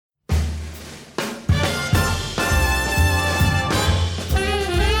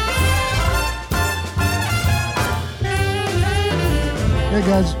Hey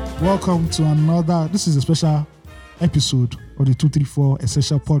guys, welcome to another. This is a special episode of the 234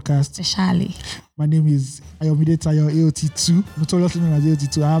 Essential Podcast. Especially. My name is Ayomide Tayo AOT2, notoriously known as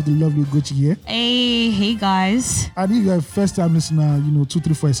AOT2. I have the lovely Ugochi here. Hey guys. And if you're a first-time listener,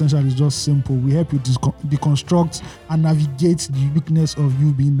 234 Essential is just simple. We help you deconstruct and navigate the uniqueness of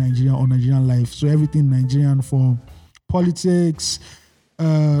you being Nigerian or Nigerian life. So everything Nigerian, from politics,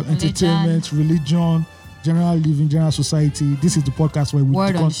 entertainment, religion, general living, general society. This is the podcast where we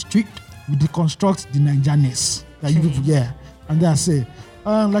deconstruct the Nigerianness that you people, and then I say,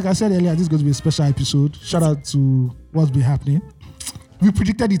 like I said earlier, this is going to be a special episode. Shout out to what's been happening. We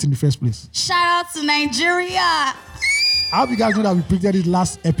predicted it in the first place. Shout out to Nigeria. I hope you guys know that we predicted it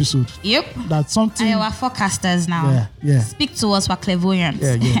last episode. Yep. That something. Our forecasters now. Yeah. Speak to us for clairvoyance.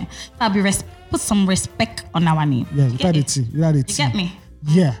 Yeah. Put some respect on our name. Yes, without the T. You get me?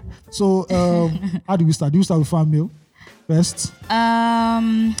 Yeah. So, how do we start? Do we start with fan mail first?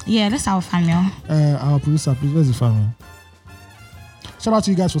 Let's start with fan mail. Our producer, please, where's the fan mail? Shout out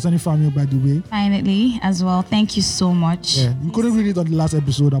to you guys for sending fan mail, by the way. Finally, as well. Thank you so much. Yeah, we couldn't read it on the last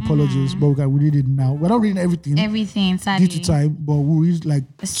episode. Apologies, but we read it now. We're not reading everything, sadly. Due to time, but we'll read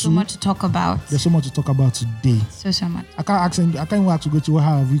There's so much to talk about. There's so much to talk about today. So much. I can't even ask to go to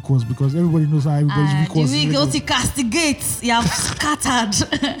how our week was, because everybody knows how everybody's week was. The week goes to castigate. You have scattered.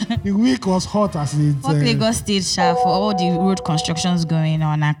 The week was hot as it. Fuck Lagos State, for all the road constructions going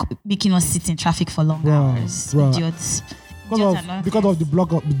on and making us sit in traffic for long hours. Idiots. Because of the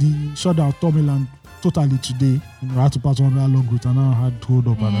block of the shutdown, Tomiland totally today. I had to pass on that long route and I had to hold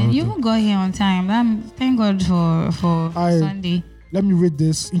up. And you even got here on time. Thank God for Sunday. Let me read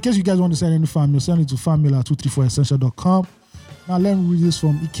this. In case you guys want to send any fan mail, send it to fanmail@234essential.com. Now let me read this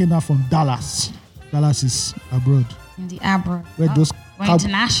from Ikena from Dallas. Dallas is abroad. In the abroad. Where those we're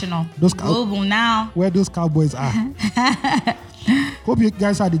international. Global now. Where those cowboys are. Hope you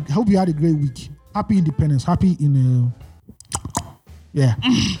guys had a great week. Happy Independence. Happy in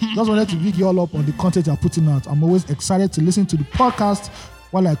just wanted to pick you all up on the content you're putting out. I'm always excited to listen to the podcast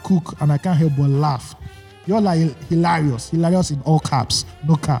while I cook, and I can't help but laugh. You're like hilarious in all caps,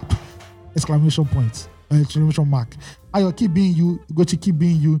 no cap, exclamation point, exclamation mark. Ayo, keep being you. Ugochi, keep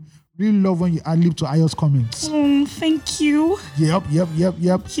being you. Really love when you ad-lib to Ayo's comments. Thank you. Yep.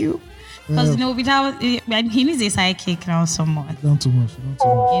 Thank you. Because without he needs a sidekick now somewhat. Not too much. He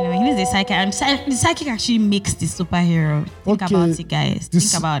needs a sidekick. And the sidekick actually makes the superhero. Think about it, guys.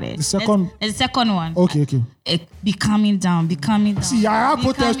 Think about it. The second one. Okay. Be calming down. See, I have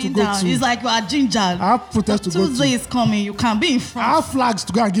protest to go to. It's like you are ginger. I have protest to go to. Tuesday is coming. You can be in front. I have flags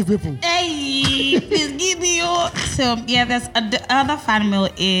to go and give people. Hey, please give me your. So there's the other fan mail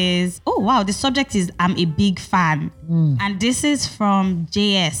is. Oh wow, the subject is I'm a big fan, and this is from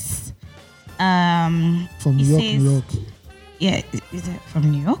JS. From New York. Yeah, is it from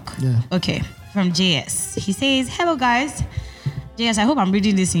New York? Yeah. Okay, from JS. He says, "Hello guys, JS. I hope I'm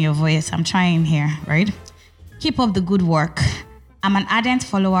reading this in your voice. I'm trying here, right? Keep up the good work. I'm an ardent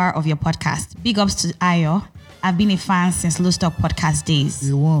follower of your podcast. Big ups to Ayo. I've been a fan since Low Stock Podcast days.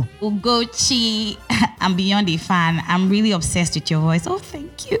 You won. Ugochi, I'm beyond a fan. I'm really obsessed with your voice. Oh,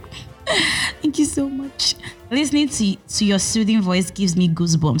 thank you." Thank you so much. Listening to your soothing voice gives me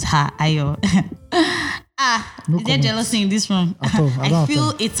goosebumps. Ayo. No is there jealousy in this room? I feel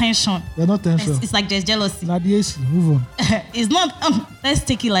a tension. There's no tension. It's like there's jealousy. Move on. It's not. Let's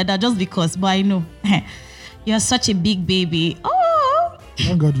take it like that just because. But I know you're such a big baby. Oh.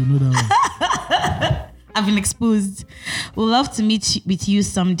 Thank God you know that one. I've been exposed. We'd love to meet with you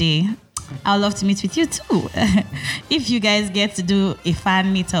someday. I'd love to meet with you too. If you guys get to do a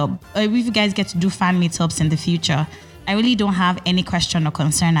fan meetup, or if you guys get to do fan meetups in the future, I really don't have any question or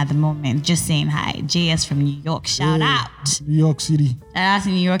concern at the moment. Just saying hi. JS from New York. Shout out. New York City. Shout out to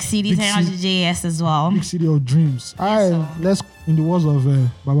New York City. Shout out to JS as well. Big city of dreams. Let's, in the words of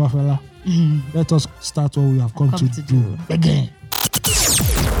Baba Fela, let us start what we have come to do. Again.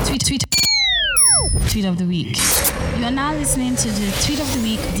 Tweet of the week. You are now listening to the tweet of the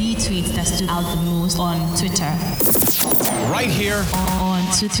week, the tweet that stood out the most on Twitter. Right here on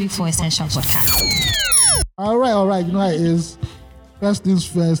 234 Essential Podcast. All right. You know how it is. First things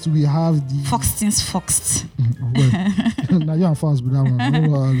first, we have the Fox things foxed. Now you're fast with that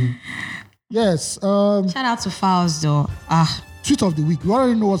one. Yes. Shout out to Fowls though. Tweet of the week. We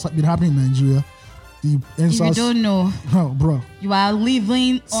already know what's been happening in Nigeria. If you don't know, no, bro, you are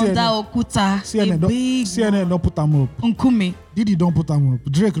living under Okuta. CNN don't put them up. Nkume. Diddy don't put them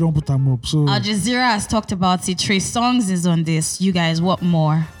up. Drake don't put them up. So Al Jazeera has talked about it. Trey Songz is on this. You guys, what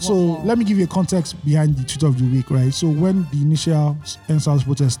more? Let me give you a context behind the tweet of the week, right? So when the initial EndSARS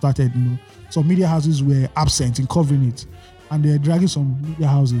protest started, some media houses were absent in covering it. and they're dragging some media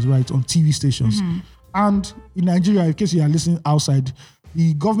houses, right, on TV stations. And in Nigeria, in case you are listening outside,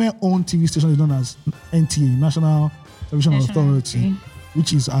 the government-owned TV station is known as NTA, National Television Authority,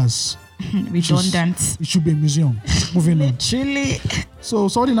 which is as redundant. It should be a museum. Moving on. Literally. So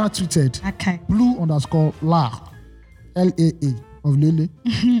somebody now tweeted, Okay. blue_LA, LAA of Lele.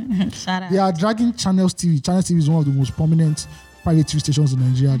 Shout out. They are dragging Channels TV. Channels TV is one of the most prominent private TV stations in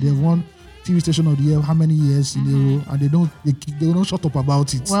Nigeria. They have won TV Station of the Year how many years in a row, and they don't shut up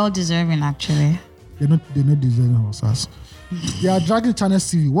about it. Well deserving, actually. They're not deserving us. They are dragging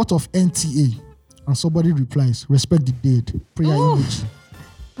Channels TV. What of NTA? And somebody replies, respect the dead. Prayer emoji.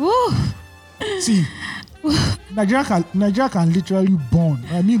 Woo. See, Nigeria can literally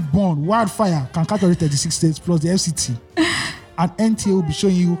burn. Wildfire can catch already 36 states plus the FCT. And NTA will be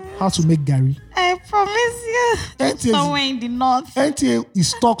showing you how to make Gary. I promise you. Somewhere in the north. NTA is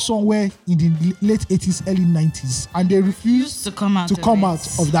stuck somewhere in the late 80s, early 90s. And they refuse to come out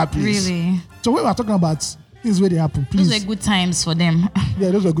of that place. Really? So when we're talking about things where they happen, please. Those were good times for them. Yeah,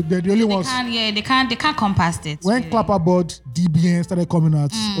 those were good. They're the only ones. They can't come past it. When really. Clapperboard, DBN started coming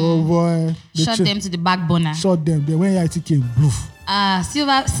out, oh boy. Shot them to the backbone. Shot them. Then when IT came, bloof.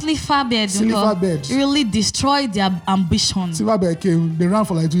 Silverbird really destroyed their ambition. Silverbird came, they ran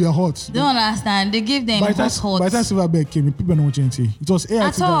for like 2 years hot. Don't understand. They gave them hot. By the time Silverbird came, people don't watch NTA. It was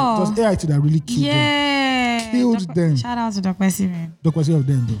AIT that really killed them. Killed them. Shout out to Dr. Simen. Dr. of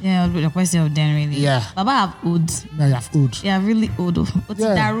them though. Yeah, Dr. of them really. Yeah. Baba have old. Now you have old. Yeah, really old.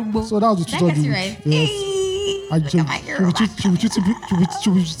 Yeah. So that was the tutor. Right? Yes. She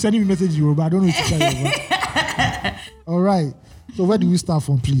was sending me message Yoruba. I don't know if it's Yoruba. All right. So where do we start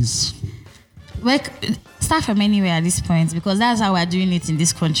from, please? Start from anywhere at this point, because that's how we're doing it in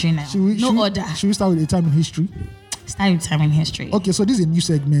this country now. Order. Should we start with a time in history? Start with time in history. Okay, so this is a new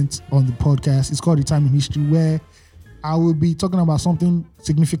segment on the podcast. It's called A Time in History, where I will be talking about something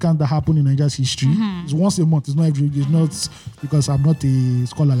significant that happened in Nigeria's history. It's once a month. It's not because I'm not a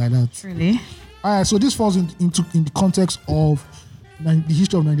scholar like that. Really? All right, so this falls in the context of the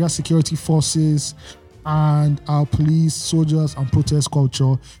history of Nigeria's security forces and our police, soldiers, and protest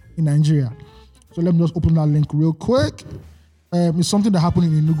culture in Nigeria. So let me just open that link real quick. It's something that happened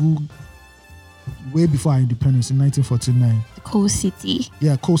in Enugu way before our independence in 1949. The Coal City.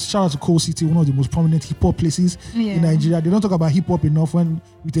 Yeah, shout out to Coal City, one of the most prominent hip-hop places in Nigeria. They don't talk about hip-hop enough. When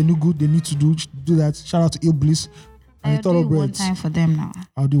with Enugu, they need to do that. Shout out to Ill Bliss. I'll do one time for them now.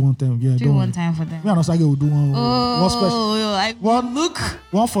 I'll do one time. Yeah, do one time for them. Me and Osage will do one.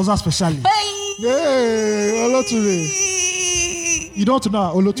 One for that specially. Yeah, Oloture. You don't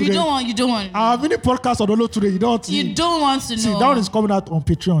know Oloture. You don't want. Our mini podcast on Oloture. You don't want to know. See, that one is coming out on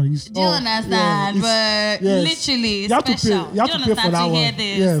Patreon. Do you understand? Yeah, but literally, you have to pay. You have to pay for that one.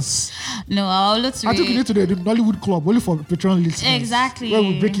 Yes. No, Oloture. I think you need to do the Nollywood Club only for Patreon listeners. Exactly. Where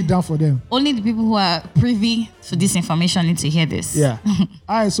we break it down for them. Only the people who are privy to this information need to hear this. Yeah.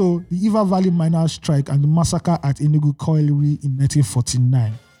 All right. So the Iva Valley miners' strike and the massacre at Enugu Colliery in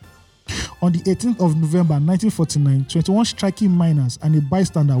 1949. On the 18th of November 1949, 21 striking miners and a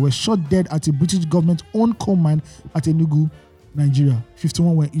bystander were shot dead at a British government-owned coal mine at Enugu, Nigeria.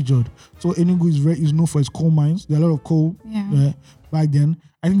 51 were injured. So Enugu is known for its coal mines. There are a lot of coal back then.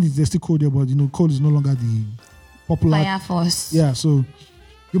 I think there's still coal there, but coal is no longer the popular fire force. Yeah, so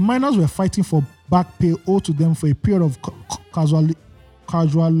the miners were fighting for back pay owed to them for a period of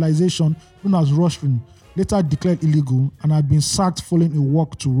casualization known as rostering, later declared illegal and had been sacked following a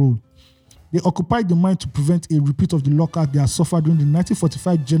walk to roll. They occupied the mine to prevent a repeat of the lockout they had suffered during the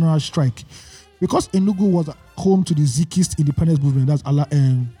 1945 general strike. Because Enugu was home to the Zikist independence movement, that's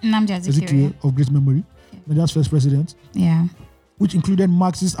Nnamdi Azikiwe of great memory, Nigeria's first president, which included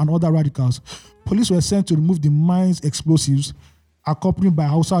Marxists and other radicals. Police were sent to remove the mine's explosives, accompanied by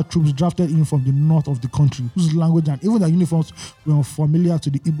Hausa troops drafted in from the north of the country, whose language and even their uniforms were unfamiliar to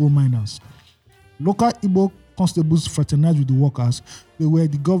the Igbo miners. Local Igbo constables fraternized with the workers. They were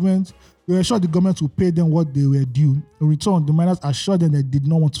assured the government would pay them what they were due. In return, the miners assured them they did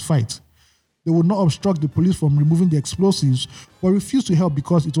not want to fight. They would not obstruct the police from removing the explosives, but refused to help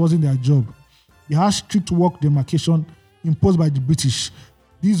because it wasn't their job. They had strict work demarcation imposed by the British.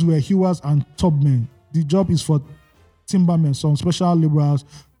 These were hewers and tubmen. The job is for timbermen, some special laborers,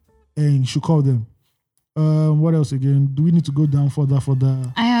 and you should call them. What else again? Do we need to go down further?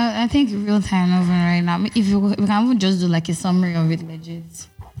 I think real time over right now. If we can even just do like a summary of it, legit.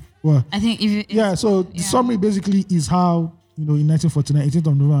 What? I think the summary basically is how, in 1949, 18th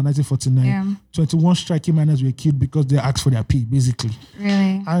of November 1949, 21 striking miners were killed because they asked for their pay, basically.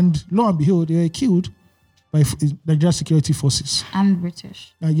 Really? And lo and behold, they were killed by Nigerian security forces. And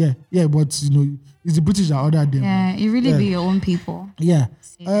British. Yeah, but it's the British that ordered them. Yeah, it really be your own people. Yeah.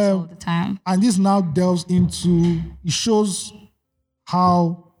 Say this all the time. And this now delves into, it shows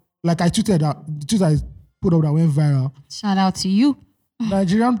how, like I tweeted that, the tweet I put up that went viral. Shout out to you.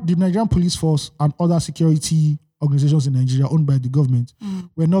 The Nigerian police force and other security organizations in Nigeria owned by the government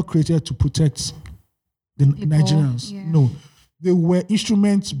were not created to protect the Nigerians. Yeah. No. They were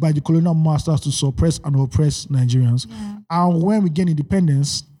instruments by the colonial masters to suppress and oppress Nigerians. Yeah. And when we gained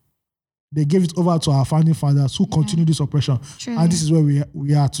independence, they gave it over to our founding fathers who continued this oppression. True. And this is where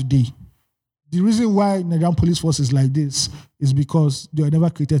we are today. The reason why Nigerian police force is like this is because they were never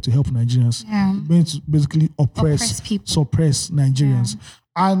created to help Nigerians. Yeah. Meant to basically oppress people. suppress Nigerians.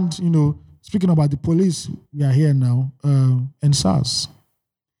 Yeah. And, speaking about the police, we are here now, and SARS.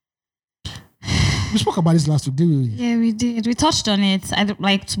 We spoke about this last week, didn't we? Yeah, we did. We touched on it.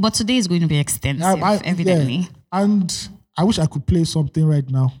 But today is going to be extensive, evidently. Yeah. And I wish I could play something right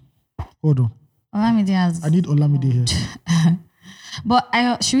now. Hold on. Olamide has... I need Olamide here.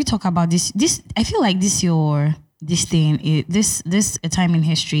 But should we talk about this? I feel like this time in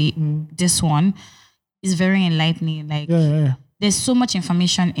history, this one is very enlightening. Like, there's so much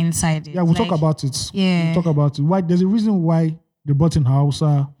information inside it. Yeah, we'll talk about it. Yeah. We'll talk about it. Why? There's a reason why they brought in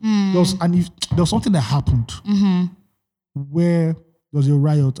Hausa. There was something that happened where there was a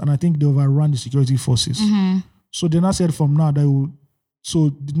riot, and I think they overran the security forces. So they now said from now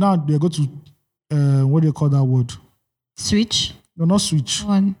now they're going to what do you call that word? Switch? No, not switch.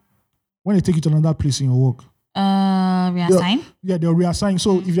 What? When they take you to another place in your work. Reassign? They'll reassign.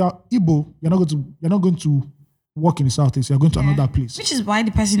 So if you're Igbo, you're not going to work in the Southeast, you're going to another place. Which is why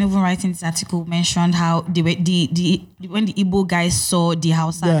the person even writing this article mentioned how they were when the Igbo guys saw the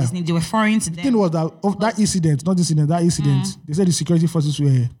house, they were foreign to them. The thing was that incident, they said the security forces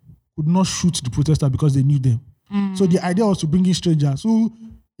could not shoot the protester because they knew them. So the idea was to bring in strangers who,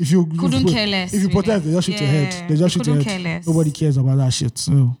 if you care less. If you protest, they just shoot your head. They just shoot your head. Nobody cares about that shit.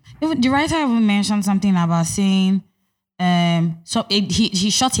 So. The writer even mentioned something about saying, he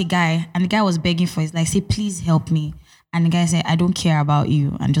shot a guy and the guy was begging for his life. Say, please help me. And the guy said, I don't care about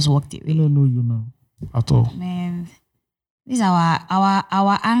you, and just walked away. I don't know you now at all. Man, this is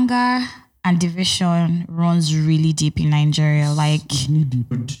our anger and division runs really deep in Nigeria. Like, really deep.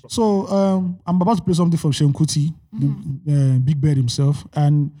 So I'm about to play something from Seun Kuti, the Big Bird himself,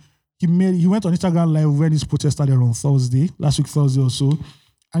 and he went on Instagram Live when his protest started on last week Thursday or so,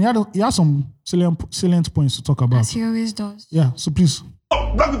 and he had some salient points to talk about. As he always does. Yeah, so please.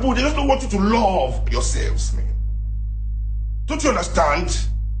 Black people, they just don't want you to love yourselves, man. Don't you understand?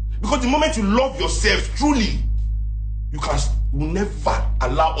 Because the moment you love yourself truly, you will never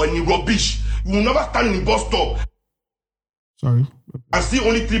allow any rubbish. You will never stand in the bus stop. Sorry. And see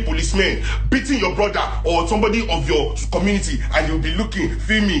only 3 policemen beating your brother or somebody of your community, and you'll be looking,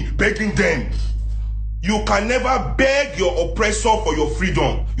 filming, begging them. You can never beg your oppressor for your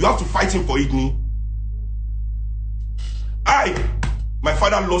freedom. You have to fight him for it, me. My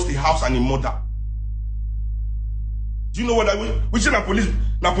father lost a house and a mother. Do you know what I mean? Which is police,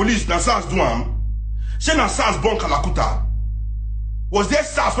 SARS do am. She na SARS born Kalakuta. Was there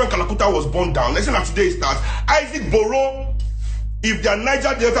SARS when Kalakuta was burned down? Let's say that today starts. Isaac Boro, if there are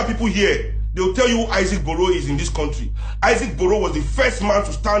Niger Delta people here, they'll tell you who Isaac Boro is in this country. Isaac Boro was the first man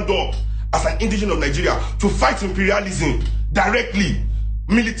to stand up as an indigenous of Nigeria to fight imperialism directly,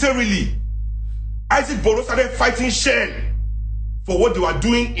 militarily. Isaac Boro started fighting Shell for what they were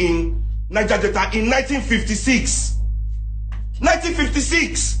doing in Niger Delta in 1956.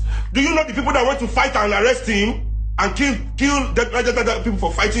 1956. Do you know the people that went to fight and arrest him and kill the Niger Delta people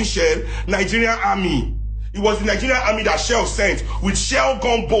for fighting Shell? Nigerian army. It was the Nigerian army that Shell sent with Shell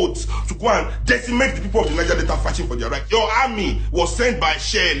gunboats to go and decimate the people of the Niger Delta fighting for their right. Your army was sent by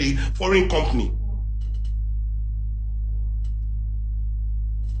Shell, a foreign company.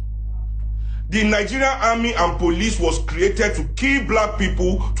 The Nigerian army and police was created to kill black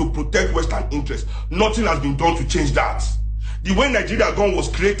people to protect Western interests. Nothing has been done to change that. The way Nigeria gun was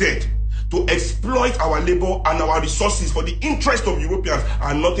created to exploit our labor and our resources for the interest of Europeans,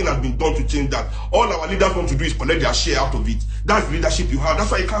 and nothing has been done to change that. All our leaders want to do is collect their share out of it. That's the leadership you have. That's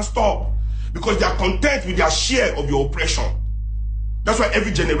why you can't stop. Because they are content with their share of your oppression. That's why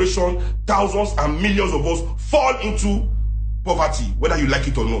every generation, thousands and millions of us fall into poverty, whether you like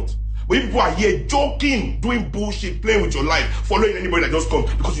it or not. When people are here joking, doing bullshit, playing with your life, following anybody that just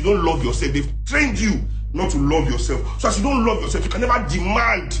comes, because you don't love yourself. They've trained you not to love yourself. So as you don't love yourself, you can never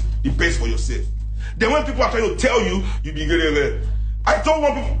demand the best for yourself. Then when people are trying to tell you, you be getting. I told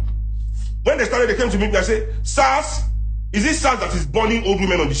one people, when they started, they came to me and I said, SARS, is it SARS that is burning old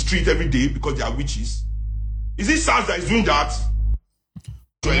women on the street every day because they are witches? Is it SARS that is doing that?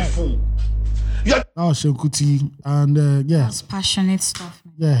 You're a fool. Yeah. That was Seun Kuti, and yeah. That's passionate stuff.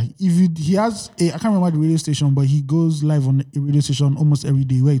 Man. Yeah, he has I can't remember the radio station, but he goes live on a radio station almost every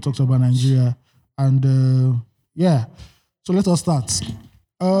day where he talks about Nigeria, and yeah. So let us start.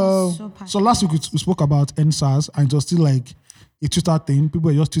 So last week we spoke about NSAS, and it was still like a Twitter thing.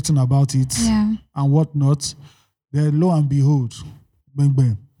 People were just tweeting about it and whatnot. Then lo and behold, bang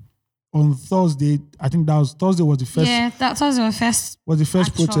bang. On Thursday, I think Thursday was the first. Yeah, that Thursday was the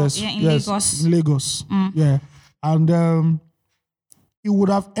first protest. Yeah, in Lagos. In Lagos. Yeah, and it would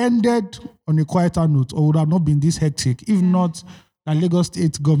have ended on a quieter note, or would have not been this hectic if not that Lagos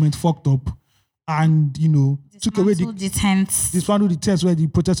State government fucked up and took away the tents. Dismantled the tents where the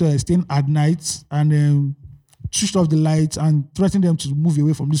protesters were staying at night and switched off the lights and threatened them to move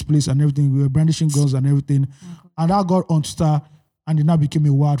away from this place and everything. We were brandishing guns and everything, and that got on Twitter. And it now became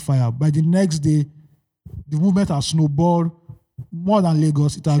a wildfire. By the next day, the movement has snowballed more than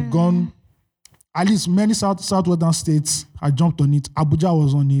Lagos. It had gone, at least many southwestern states had jumped on it. Abuja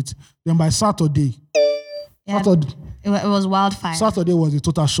was on it. Then by Saturday, it was wildfire. Saturday was a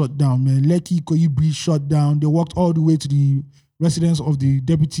total shutdown, man. Lekki, Ikoyi Bridge shut down. They walked all the way to the residence of the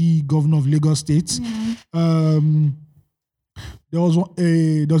deputy governor of Lagos State. There was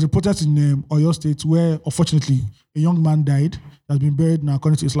a protest in Oyo State where, unfortunately, a young man died. Has been buried now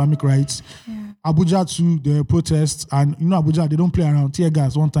according to Islamic rites. Abuja too, the protests, and Abuja, they don't play around. Tear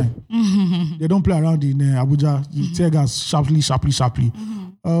gas one time. They don't play around in Abuja. Tear gas sharply.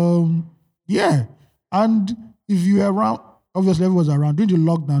 Yeah, and if you were around, obviously everyone was around. During the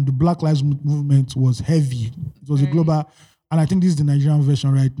lockdown, the Black Lives Movement was heavy. It was a global, and I think this is the Nigerian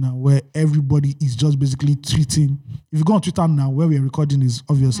version right now, where everybody is just basically tweeting. If you go on Twitter now, where we're recording is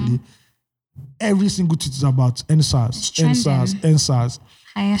obviously. Every single tweet is about NSAS.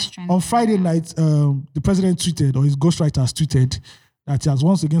 Highest trend. On Friday night, the president tweeted, or his ghostwriters tweeted, that he has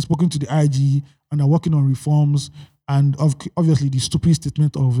once again spoken to the IG and are working on reforms. And obviously, the stupid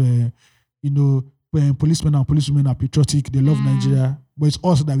statement of, when policemen and policewomen are patriotic, they love Nigeria, but it's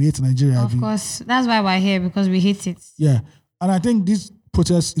also that we hate Nigeria. Of course, that's why we're here, because we hate it. Yeah, and I think this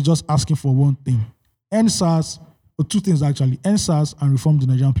protest is just asking for one thing: NSAS. Two things actually: NSAS and reform the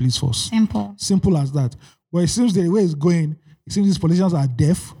Nigerian police force. Simple as that. But it seems the way it's going, it seems these politicians are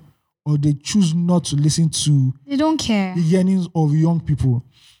deaf, or they choose not to listen to. They don't care. The yearnings of young people.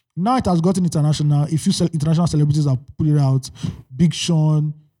 Now it has gotten international. A few international celebrities have put it out. Big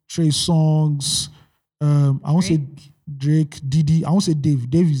Sean, Trey Songz. I won't say Drake, Diddy. I won't say Dave.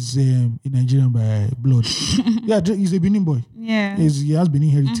 Dave is a Nigerian by blood. Yeah, Drake, he's a Benin boy. Yeah, he has Benin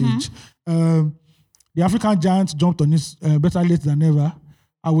heritage. The African giant jumped on this better late than never.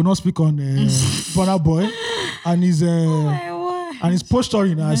 I will not speak on Burna Boy and his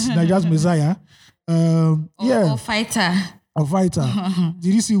posturing as Nigeria's Messiah. Or fighter. A fighter.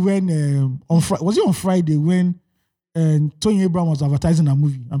 Did you see when was it on Friday when Tony Abraham was advertising a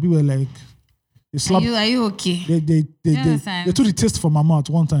movie and people were like, they slapped, are you okay? They took the taste from my mouth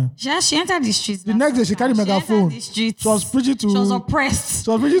one time. She entered the streets. The next day she carried a megaphone. She was preaching to. She was oppressed.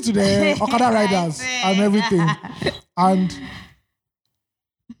 She was preaching to the Okada riders and everything. And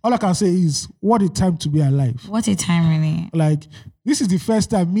all I can say is, what a time to be alive. What a time, really. Like, this is the first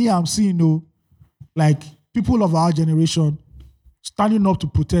time I'm seeing, like, people of our generation standing up to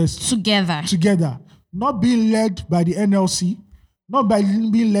protest together, not being led by the NLC, not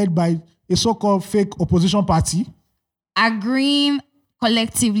being led by a so-called fake opposition party. Agreeing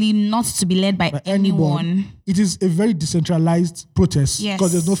collectively not to be led by anyone. It is a very decentralized protest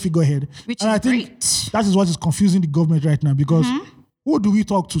because there's no figurehead. Which and is I think that is what is confusing the government right now because who do we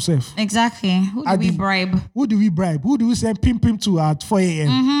talk to, Seth? Exactly. Who do we bribe? Who do we bribe? Who do we send pim to at 4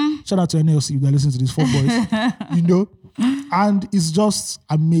 a.m.? Shout out to NLC if they're listening to these 4 boys. And it's just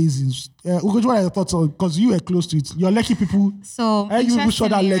amazing. What are your thoughts on? Because you were close to it. You're lucky people. So you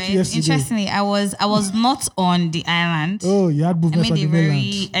shot that Lekki yesterday. Interestingly, I was not on the island. Oh, you had movements on the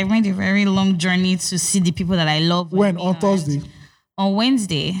mainland. I made a very long journey to see the people that I love. When? On Thursday? On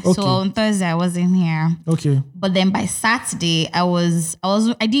Wednesday. Okay. So on Thursday I wasn't here. Okay. But then by Saturday I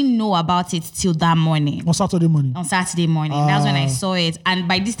didn't know about it till that morning. On Saturday morning. On Saturday morning. That's when I saw it. And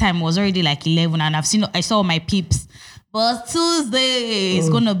by this time it was already like 11 and I saw my peeps. But Tuesday is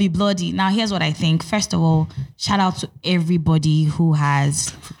gonna be bloody. Now here's what I think. First of all, shout out to everybody who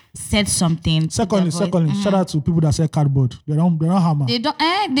has said something. Secondly, shout out to people that sell cardboard. They don't hammer. They don't.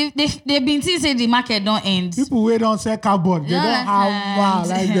 They've been saying the market don't end. People who don't sell cardboard, they don't hammer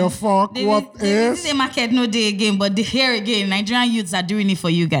like the fuck. They say market no day again, but here again, Nigerian youths are doing it for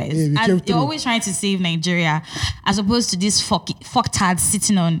you guys. Yeah, they're always trying to save Nigeria, as opposed to this fucktards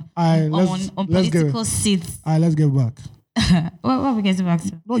sitting on political seats. All right, let's get back. What are we getting back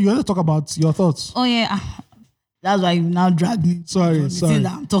to? No, you want to talk about your thoughts. Oh yeah. That's why you now drag me. Sorry.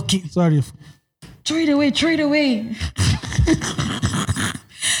 That I'm talking. Sorry. Trade away.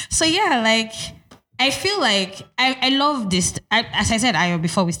 So yeah, like I feel like I love this. As I said, Ayo,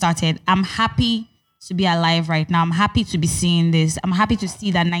 before we started, I'm happy to be alive right now. I'm happy to be seeing this. I'm happy to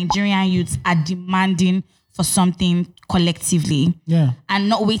see that Nigerian youths are demanding for something collectively. Yeah. And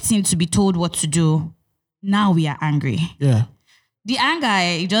not waiting to be told what to do. Now we are angry. Yeah. The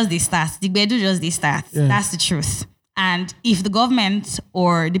anger, it just they start. The bedu just they start. Yeah. That's the truth. And if the government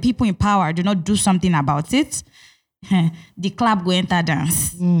or the people in power do not do something about it, the club go enter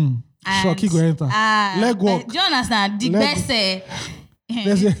dance. Shocky go enter. Leg walk. Do you understand? The best.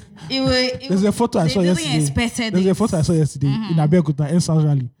 There's a photo I saw yesterday. There's a photo I saw yesterday in Abeokuta, in South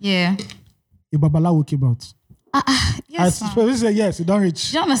Rally. Yeah. A Babalawo came out. Yes, yes, it don't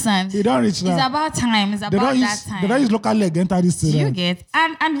reach. Do you understand? It don't reach now. It's about time. It's about that time. They don't use local leg enter this thing. You get?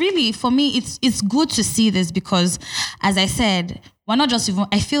 And really, for me, it's good to see this because, as I said, we're not just even.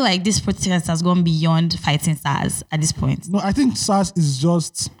 I feel like this protest has gone beyond fighting SARS at this point. No, I think SARS is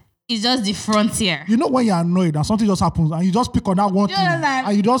just. It's just the frontier. You know when you're annoyed and something just happens and you just pick on that one thing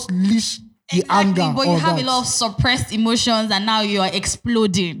and you just leash the anger. But you have a lot of suppressed emotions and now you are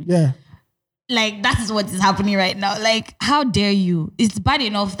exploding. Yeah. Like, that is what is happening right now. Like, how dare you? It's bad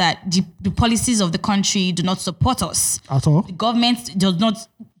enough that the policies of the country do not support us. At all? The government does not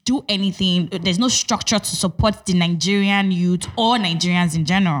do anything. There's no structure to support the Nigerian youth or Nigerians in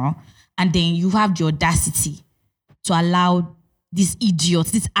general. And then you have the audacity to allow these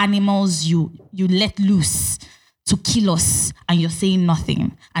idiots, these animals you let loose to kill us, and you're saying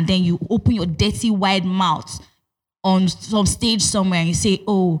nothing. And then you open your dirty, wide mouth on some stage somewhere and you say,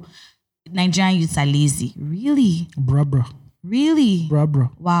 oh, Nigerian youths are lazy. Really? Bruh. Really? Bruh.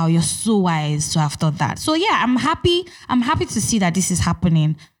 Wow, you're so wise to have thought that. So yeah, I'm happy to see that this is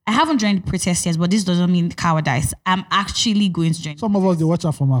happening. I haven't joined the protest yet, but this doesn't mean cowardice. I'm actually going to join. Some of us, they watch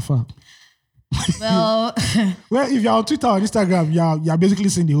her from afar. Well, if you're on Twitter or Instagram, you're basically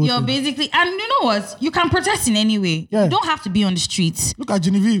seeing the whole thing. You're basically, and you know what? You can protest in any way. Yeah. You don't have to be on the streets. Look at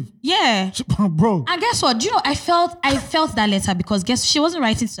Genevieve. Yeah. Bro. And guess what? Do you know, I felt that letter because she wasn't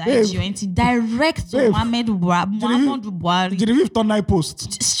writing to IG or anything. Direct to Muhammad Buhari. Genevieve turned night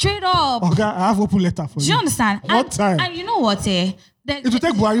post. Straight up. Okay, I have open letter for you. Do you understand? One time. And you know what? It will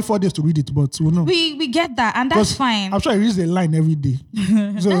take Buhari 4 days to read it, but we'll know. We get that, and that's fine. I'm sure he reads a line every day.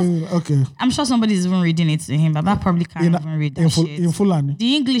 So, okay. I'm sure somebody's even reading it to him, but that probably can't even read that shit. In Fulani.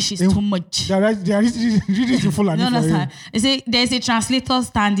 The English is too much. They are reading it in Fulani. You understand? There's a translator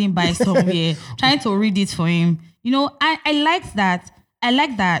standing by somewhere trying to read it for him. You know, I like that. I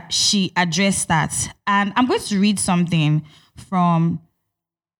like that she addressed that. And I'm going to read something from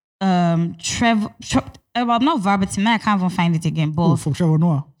Trevor. I'm not verbatim. Now I can't even find it again. But from Trevor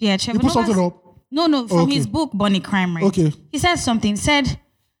Noah. Yeah, Trevor Noah. You put something up? No, from his book, Bonnie Crime Rate. Okay. He said something. He said,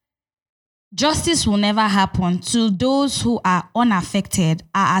 justice will never happen till those who are unaffected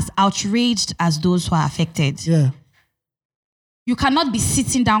are as outraged as those who are affected. Yeah. You cannot be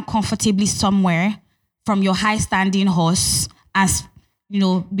sitting down comfortably somewhere from your high-standing horse and,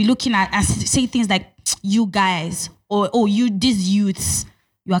 be looking at and say things like, you guys, or oh, you, these youths,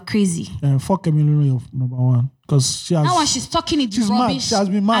 you are crazy. Fuck Emilio, number one. Because she has... Now when she's talking in she's rubbish. Mad. She has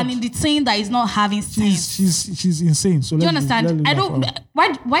been mad. And in the saying that is not having sense. She's insane. So do you understand?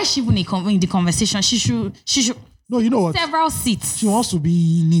 Why is she even in the conversation? She should... No, you know what? Several seats. She wants to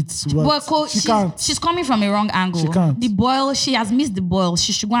be neat. But she can't. She's coming from a wrong angle. She can't. She has missed the boil.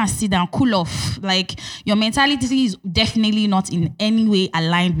 She should go and sit down, cool off. Like, your mentality is definitely not in any way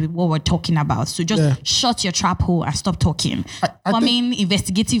aligned with what we're talking about. So just shut your trap hole and stop talking.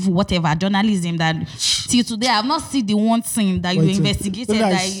 Investigative, whatever, journalism that till today, I've not seen the one thing that you investigated.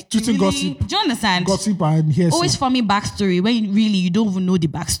 Gossip. Do you understand? Gossip and hearsay. Always for me backstory when you don't even know the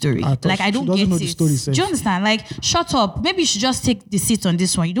backstory. I don't get it. Do you understand? Like, shut up. Maybe you should just take the seat on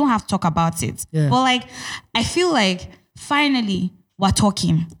this one. You don't have to talk about it. Yeah. But I feel like finally we're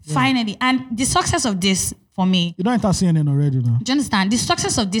talking. Yeah. Finally. And the success of this for me. You don't enter CNN already now. Do you understand? The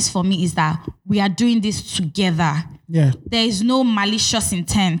success of this for me is that we are doing this together. Yeah. There is no malicious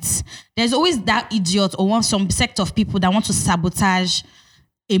intent. There's always that idiot or some sect of people that want to sabotage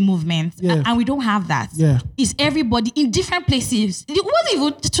a movement, Yeah. and we don't have that. Yeah. It's everybody in different places. It wasn't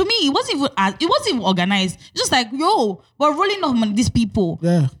even, to me, it wasn't even organized. It's just like, yo, we're rolling off on these people.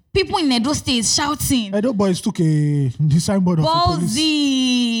 Yeah. People in Edo State shouting, Edo boys took the signboard of the police.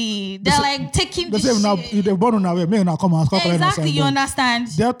 ballsy. They're like taking They the say now shit. if they're born on our way, may not come and collect the Exactly, you signboard.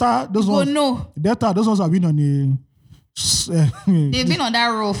 understand? Delta, those Go ones. no. Delta, those ones have been on the. They've been on that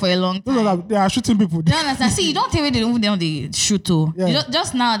road for a long Those time. ones they are shooting people. You understand? See, you don't tell me they shoot to. Yeah.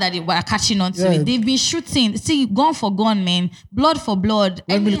 Just now that they were catching on to Yeah. it, they've been shooting. See, gun for gun, man. Blood for blood.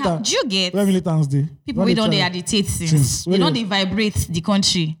 When Anyhow, militant- do you get Where militants they? people we don't they agitate since? When They don't they- they vibrate the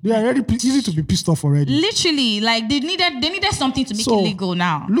country. They are already easy to be pissed off already. Literally, like they needed something to make So, it legal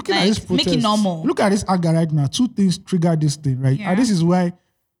now. Looking like, at this protest, make it normal. Look at this anger right now. Two things trigger this thing, right? Yeah. And this is why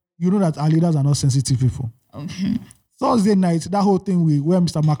you know that our leaders are not sensitive people. Thursday night, that whole thing where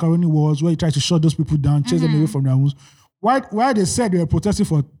Mr. Macaroni was, where he tried to shut those people down, chase them away from their homes. Why they said they were protesting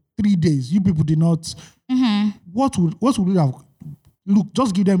for 3 days, you people did not. What would we have? Look,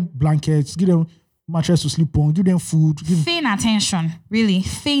 just give them blankets, give them mattress to sleep on, give them food. Feign attention, really.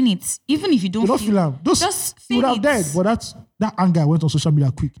 Feign it. Even if you don't They don't feel feel them. just You would feign have it. died, but that anger went on social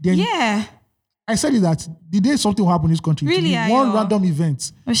media quick. Then Yeah. I said it that the day something will happen in this country, it will Really, be one Ayo? random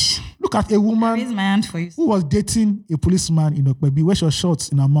event. Ush. Look at a woman Raise my hand for you. who was dating a policeman in Okpebi, where she was shot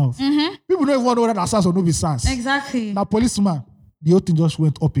in her mouth. People don't even know whether that's SARS or no be SARS. Exactly. Now, policeman, the whole thing just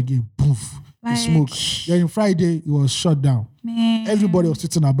went up again. Poof. The Like- smoke. Then Friday, it was shut down. Man. Everybody was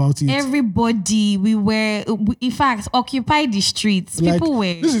tweeting about it. Everybody, in fact, occupy the streets. Like, People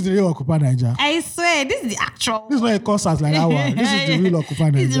were. this is the real Occupy Nigeria. I swear, this is the actual. This is not a concert like that one. This is the real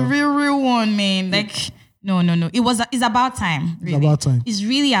Occupy This is the Nigeria. real one, man. Like, no. It's about time. Really. about time. It's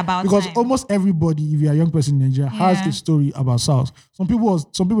really about Because time. almost everybody, if you're a young person in Nigeria, has Yeah. a story about SARS. Some people,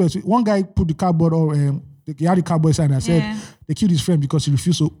 one guy put the cardboard or he had the cardboard sign that said Yeah. they killed his friend because he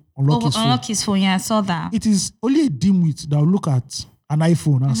refused to unlock his phone. Unlock his phone. Yeah, I saw that. It is only a dimwit that will look at an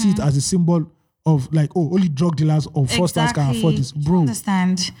iPhone and see it as a symbol of like, oh, only drug dealers or fraudsters can afford this. You Bro,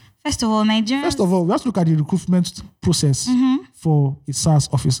 understand? First of all, Nigerians. first of all, we have to look at the recruitment process for a SARS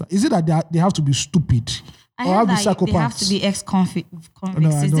officer. Is it that they have to be stupid? I or heard have that psychopaths? they have to be ex-convicts.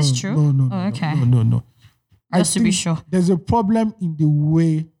 I Is this don't. true? No. Oh, okay. No. Just I to be think sure. There's a problem in the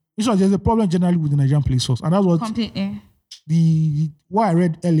way. In short, there's a problem generally with the Nigerian police force, and that's what Completely. what I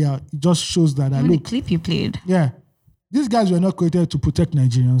read earlier. It just shows that Even the look, clip you played. yeah, these guys were not created to protect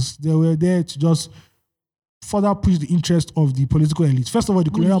Nigerians. They were there to just further push the interest of the political elite. First of all, the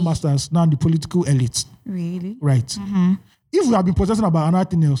colonial masters, now the political elite. Really? Right. If we have been protesting about another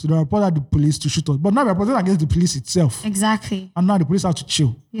thing else, they reported the police to shoot us. But now we're protesting against the police itself. Exactly. And now the police have to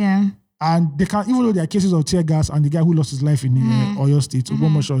chill. Yeah. And they can't, even though there are cases of tear gas and the guy who lost his life in Oyo State,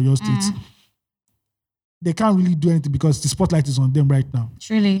 Ogbomoso, Oyo State, they can't really do anything because the spotlight is on them right now.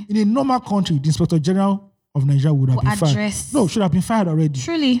 Truly. In a normal country, the Inspector General of Nigeria would have been fired. address- No, should have been fired already.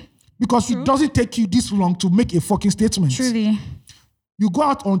 Truly. Because it doesn't take you this long to make a fucking statement. Truly. You go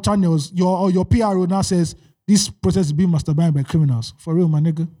out on channels, your PRO now says this process is being masterminded by criminals. For real, my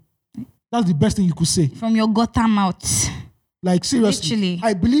nigga. That's the best thing you could say. From your gutter mouth. Like, seriously. Literally.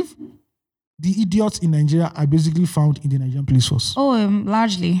 I believe the idiots in Nigeria are basically found in the Nigerian police force. Oh,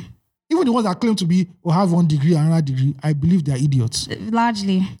 largely. Even the ones that claim to be or have one degree and another degree, I believe they are idiots.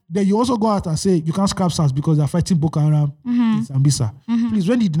 Largely. Then you also go out and say you can't scrap SARS because they're fighting Boko Haram in Sambisa. Please,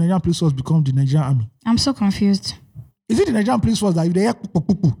 when did the Nigerian police force become the Nigerian army? I'm so confused. Is it the Nigerian police force that if they hear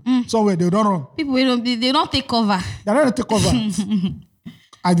kuku somewhere, they don't run? People, they don't take cover. They're not going to take over.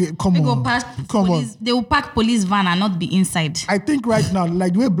 Come They go on. past Come police. They will park police van and not be inside. I think right now,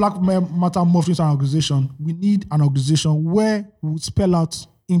 like the way Black Matter morphed into an organization, we need an organization where we spell out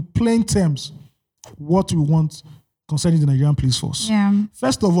in plain terms what we want concerning the Nigerian police force. Yeah.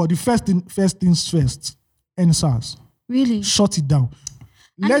 First of all, the first things first, end SARS. Really. Shut it down.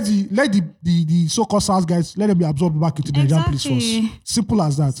 Let the so-called SARS guys, let them be absorbed back into the Nigerian police Exactly. force. Simple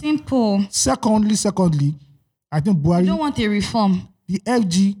as that. Simple. Secondly, I think You Buhari, don't want a reform. the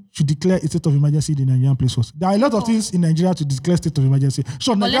FG should declare a state of emergency in the Nigerian police force. There are a lot of things in Nigeria to declare state of emergency.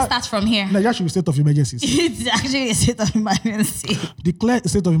 So But let's Nigeria, start from here. Nigeria should be state of emergencies. It's actually a state of emergency. Declare a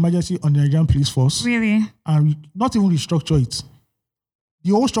state of emergency on the Nigerian police force Really. and not even restructure it.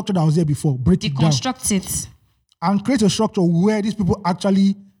 The old structure that was there before, break it down Deconstruct it. and create a structure where these people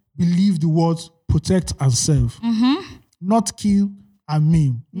actually believe the words protect and serve. Not kill and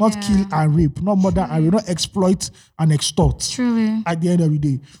maim, not Yeah. kill and rape, not murder and rape, not exploit and extort. Truly. At the end of the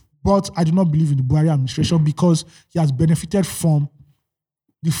day. But I do not believe in the Buhari administration because he has benefited from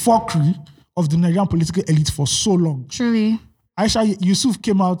the fuckery of the Nigerian political elite for so long. Truly. Aisha Yusuf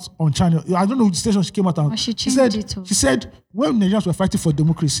came out on channel. I don't know which station she came out on. Oh, she said, changed it. she said, when Nigerians were fighting for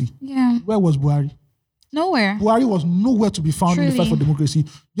democracy, Yeah. where was Buhari? Nowhere. Buhari was nowhere to be found in the fight for democracy.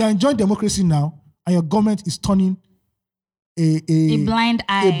 You are enjoying democracy now, and your government is turning a blind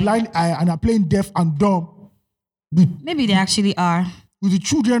eye. and are playing deaf and dumb Maybe they actually are. with the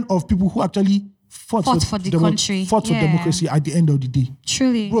children of people who actually fought For the country. fought for Yeah. democracy at the end of the day.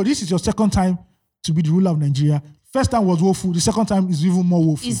 Truly. Bro, this is your second time to be the ruler of Nigeria. First time was woeful. The second time is even more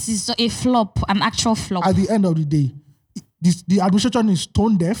woeful. It's a flop, an actual flop. At the end of the day, the administration is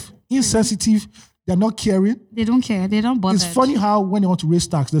tone deaf, insensitive. They're not caring. They don't care. They don't bother. It's funny how when they want to raise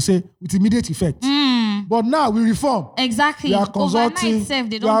tax, they say with immediate effect. But now we reform. Exactly. We are consulting. Overnight self,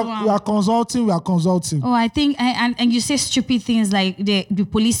 they don't We are consulting. Oh, I think, and you say stupid things like the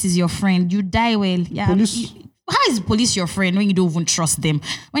police is your friend. You die well. Yeah. Police. How is police your friend when you don't even trust them?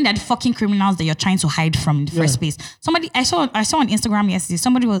 When they're the fucking criminals that you're trying to hide from in the first place. Somebody I saw on Instagram yesterday.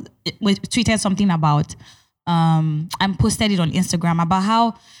 Somebody was tweeted something about and posted it on Instagram about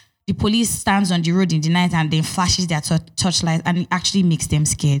how the police stands on the road in the night and then flashes their torchlight and it actually makes them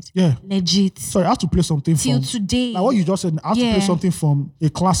scared. Yeah. Legit. Sorry, I have to play something Till from today. Like what you just said, I have to play something from a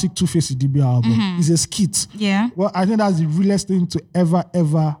classic Two-Face Idibia album. It's a skit. Yeah. Well, I think that's the realest thing to ever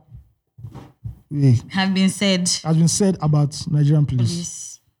Have been said. has been said about Nigerian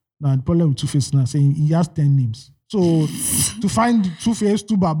police. Now the problem with Two-Face now saying he has 10 names. So to find Two-Face,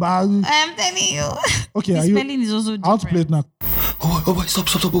 Two Baba. I'm telling you. Okay, the spelling is also different. I want to play it now. Oh boy, stop,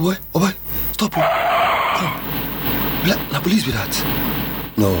 oh boy, stop. Come. Like, na police be that?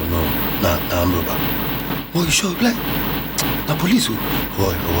 No, na Amroba. Oh, you sure? Like, na police? Oh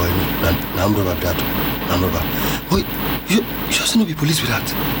boy, na Amroba be that. Na Amroba. Boy, you sure say no be police be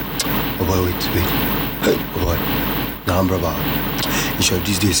that? Oh boy, wait. Hey, oh boy, na Amroba. You sure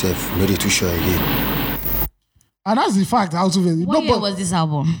these days, safe? No, they too sure again. And that's the fact. What year was this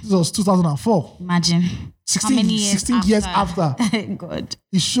album? This was 2004. Imagine. 16 years after. God.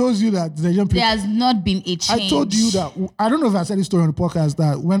 It shows you that the Nigerian There has not been a change. I told you that, I don't know if I said this story on the podcast,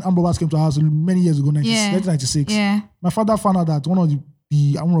 that when Amrobas came to our house many years ago, 1996, my father found out that one of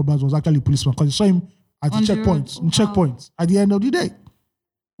the Amrobas was actually a policeman because he saw him at the checkpoints at the end of the day.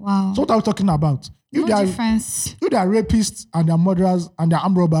 Wow. So what are we talking about? If difference. If they are rapists and they're murderers and they're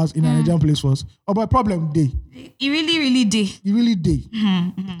armed robbers in a Nigerian police force, by problem day. It really did. It really did.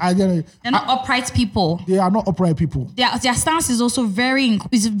 They're not upright people. They are not upright people. Their stance is also very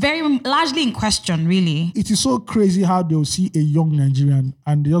largely in question, really. It is so crazy how they'll see a young Nigerian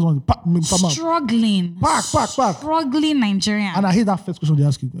and they just want to come out. Struggling. Park. Struggling Nigerian. And I hate that first question they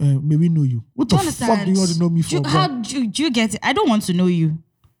ask you. May we know you? What the fuck do you want to know me for? How do you get it? I don't want to know you.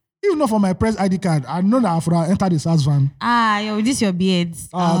 Even not for my press ID card, I know that after I enter the SAS van. This your beard.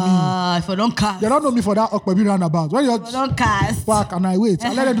 If I don't cast. They don't know me for that Okpebi roundabout. When you don't cast. Park and I wait,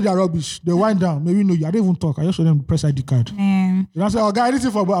 I let them do their rubbish. They wind down. Maybe know you. I don't even talk. I just show them the press ID card. Man. They don't say, oh, guy, anything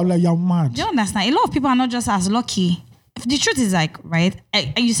for, I'm like, you're mad. Do you understand? A lot of people are not just as lucky. The truth is like, right?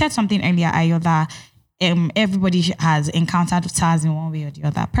 You said something earlier, Ayo, that everybody has encountered SARS in one way or the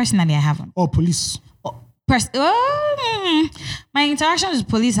other. Personally, I haven't. Or police. My interaction with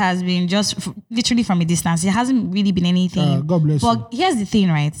police has been just literally from a distance. It hasn't really been anything. God bless you. But here's the thing,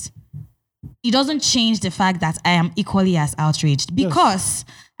 right? It doesn't change the fact that I am equally as outraged because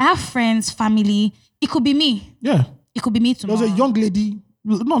I have friends, family. It could be me. Yeah. It could be me tomorrow. There was a young lady,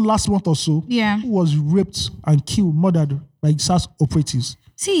 not last month or so, who was raped and killed, murdered by SAS operatives.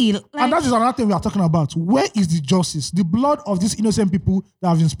 See, and that is another thing we are talking about. Where is the justice? The blood of these innocent people that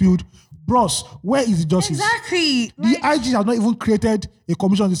have been spilled. Bros, where is the justice? Exactly. The IG has not even created a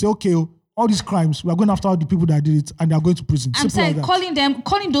commission to say, okay, all these crimes, we are going after all the people that did it and they are going to prison. I'm saying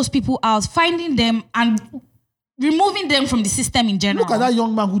calling those people out, finding them and removing them from the system in general. Look at that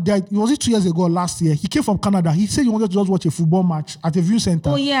young man who died. It was 2 years ago or last year. He came from Canada. He said he wanted to just watch a football match at a viewing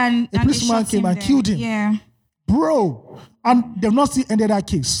center. Oh, yeah. And a policeman came and killed him. Yeah. Bro. And they've not still ended that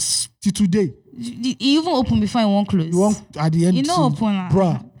case till today. He even opened before it won't close. He won't at the end. You know, open.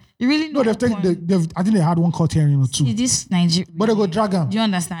 Bro. You really know. No, I think they had one court hearing or two. This Nigeria. But they go drag him. Do you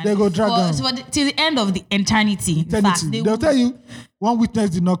understand? They go drag him. So till the end of the eternity. They'll tell you one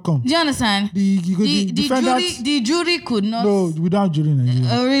witness did not come. Do you understand? The jury could not. No, without jury in Nigeria.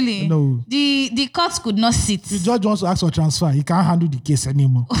 Oh, really? No. The courts could not sit. The judge wants to ask for transfer. He can't handle the case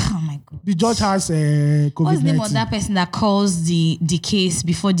anymore. Oh my God. The judge has COVID-19. What's the name of that person that calls the case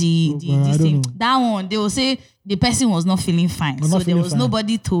before the thing? That one, they will say the person was not feeling fine. So there was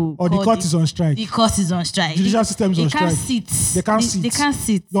nobody to. Or the court is on strike. The court is on strike. Judicial system is on strike. They can't sit. They can't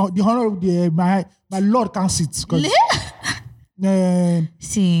sit. The honorable, my lord can't sit.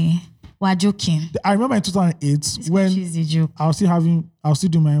 See, We're joking. I remember in 2008 when She's a joke. I was still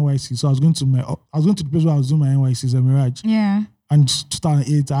doing my NYC. So I was going to the place where I was doing my NYC, the Mirage. Yeah. And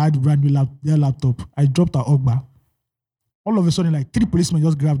 2008, I had a brand new laptop. I dropped at Ogba. All of a sudden, like 3 policemen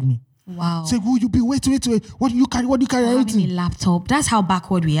just grabbed me. Wow. Say, who you be? Wait. What do you carry? Having Everything. a laptop. That's how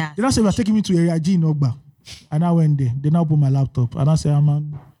backward we are. They now say, we're taking me to Area G in Ogba. And I went there. They now put my laptop. And I said,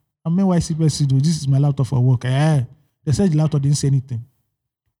 I'm NYC person. This is my laptop for work. They said the laptop didn't say anything.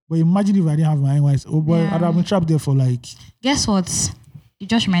 But imagine if I didn't have my NYC. Oh boy, I'd have been trapped there for like... Guess what? You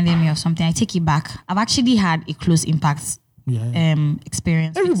just reminded me of something. I take it back. I've actually had a close impact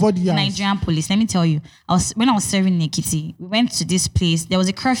experience. Everybody has. Nigerian police. Let me tell you. When I was serving in Ekiti, we went to this place. There was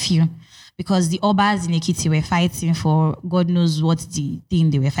a curfew because the Obas in Ekiti were fighting for God knows what the thing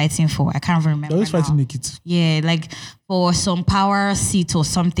they were fighting for. I can't even remember. They always fighting in Ekiti. Yeah, like for some power seat or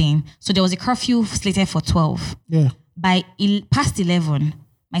something. So there was a curfew slated for 12. Yeah. By past 11,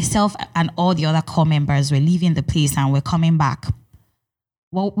 myself and all the other corps members were leaving the place and we're coming back.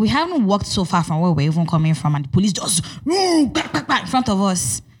 Well, we haven't walked so far from where we're even coming from, and the police just in front of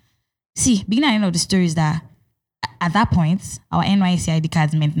us. See, beginning and end of the story is that at that point, our NYC ID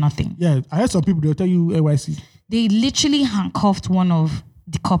cards meant nothing. Yeah, I heard some people, they'll tell you NYC. They literally handcuffed one of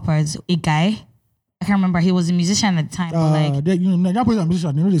the coppers, a guy. I can't remember, he was a musician at the time. But Nigerian police are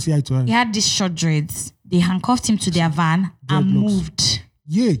musicians, they know they say eye to eye. He had these short dreads. They handcuffed him to their van and moved.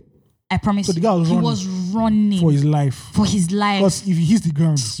 Yeah. I promise So the guy was running for his life. Because if he hits the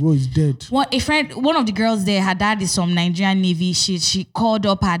ground, bro, he's dead. One of the girls there, her dad is from Nigerian Navy. She called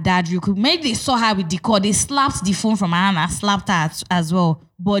up her dad. Maybe they saw her with the call. They slapped the phone from her hand and slapped her as well.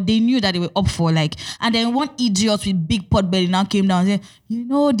 But they knew that they were up for and then one idiot with big pot belly now came down and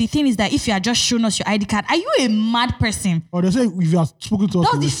said, the thing is that if you had just shown us your ID card, are you a mad person? Or they say if you have spoken to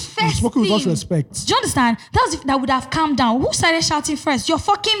us, with us respect. Do you understand? That would have calmed down. Who started shouting first? Your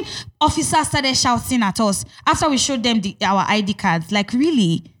fucking officer started shouting at us after we showed them our ID cards. Like,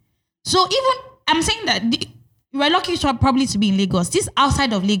 really? So even, I'm saying that we're lucky probably to be in Lagos. This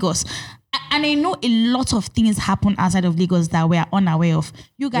outside of Lagos. And I know a lot of things happen outside of Lagos that we are unaware of.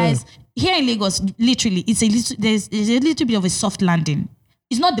 You guys, here in Lagos, literally, there's a little bit of a soft landing.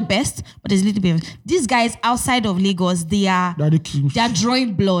 It's not the best, but there's a little bit of these guys outside of Lagos, they are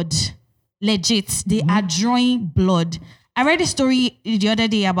drawing blood. Legit. They are drawing blood. I read a story the other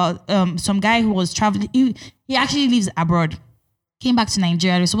day about some guy who was traveling. He actually lives abroad. Came back to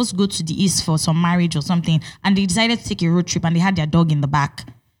Nigeria. They were supposed to go to the east for some marriage or something. And they decided to take a road trip and they had their dog in the back.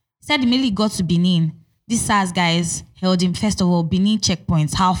 Said immediately got to Benin. These SARS guys held him. First of all, Benin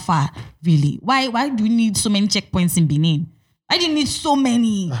checkpoints. How far, really? Why do we need so many checkpoints in Benin? Why do you need so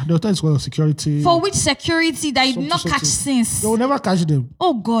many? They'll tell you security. For which security that you did not catch since? They will never catch them.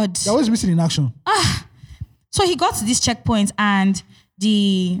 Oh, God. They're always missing in action. So he got to this checkpoint and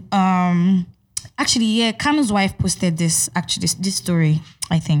the... Kanu's wife posted this story,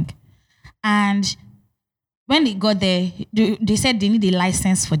 I think. And... when they got there, they said they need a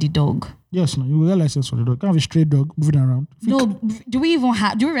license for the dog. Yes, no, you will get a license for the dog. Can't have a stray dog moving around. Do we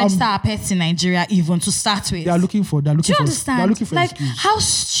register our pets in Nigeria even to start with? They are looking for. Do you understand? They are looking for like excuse. How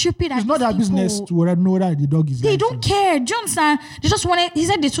stupid are it's not their business to know that the dog is. They don't care. Do you understand? They just wanted. He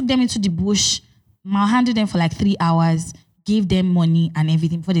said they took them into the bush, manhandled them for like 3 hours, gave them money and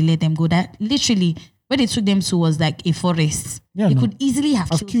everything before they let them go. That literally. Where they took them to was like a forest. Yeah, they could easily have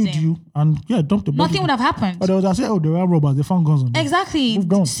killed them. You and dumped the body. Nothing would have happened. But they would have said, they were robbers. They found guns on them. Exactly.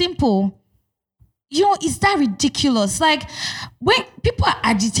 Simple. Is that ridiculous? Like, when people are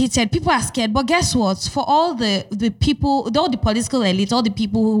agitated, people are scared. But guess what? For all the people, all the political elite, all the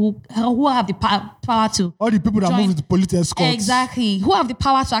people who have the power to... all the people that move with the police escorts. Exactly. Who have the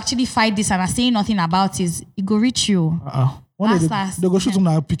power to actually fight this and are saying nothing about it, it go reach you. They go shoot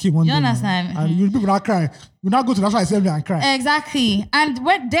them picking one day. You understand? And you people not cry. You not go to National Assembly and cry. Exactly. And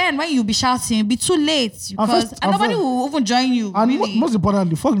when you be shouting, it'll be too late. Because nobody will even join you. And really. Most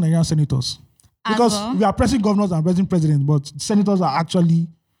importantly, fuck Nigerian senators. Because we are pressing governors and pressing presidents, but senators are actually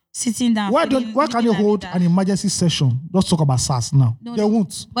sitting down. Why can't you hold an emergency session? Let's talk about SARS now. They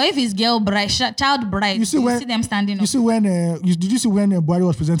won't. But if it's child bride, you see them standing up. You see when did you see when Buhari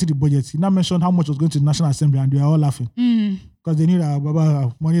was presenting the budget? He now mentioned how much was going to the National Assembly, and they were all laughing. Because they need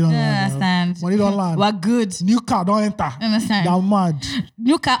money don't land. Money don't land. We're good. New car don't enter. Understand? They're mad.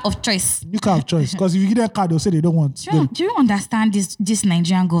 New car of choice. Because if you give them a car, they'll say they don't want. Do you understand this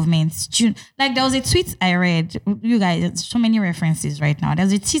Nigerian government? Like there was a tweet I read. You guys, so many references right now.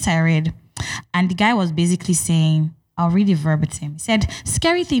 There's a tweet I read, and the guy was basically saying, I'll read it verbatim. He said,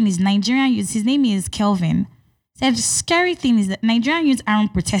 "Scary thing is Nigerian youth." His name is Kelvin. Said the scary thing is that Nigerian youths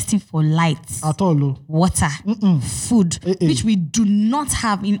aren't protesting for lights, At all. Oh. water, food, which we do not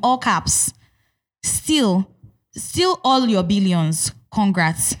have in all caps. Still all your billions.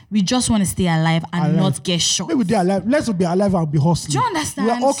 Congrats. We just want to stay alive and not get shot. Maybe they're alive. Let's be alive and be hustling. Do you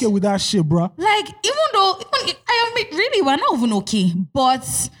understand? We're okay with that shit, bro. Like, really, we're not even okay.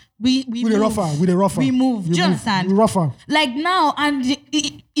 But we With a rougher. We move. Do you understand? We rougher. Like now, and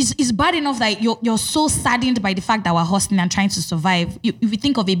it's bad enough that you're so saddened by the fact that we're hustling and trying to survive. If you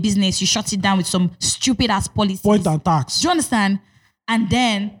think of a business, you shut it down with some stupid ass policies. Point and tax. Do you understand? And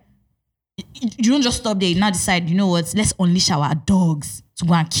then you don't just stop there. You now decide, you know what? Let's unleash our dogs to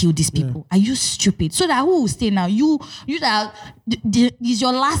go and kill these people. Are you stupid? So that who will stay now? You that is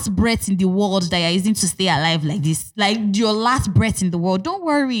your last breath in the world that you're using to stay alive like this. Like your last breath in the world. Don't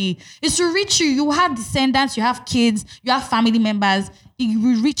worry. It's to reach you. You have descendants. You have kids. You have family members. It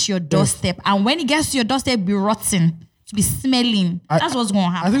will reach your doorstep. And when it gets to your doorstep, be rotten. To be smelling. That's what's going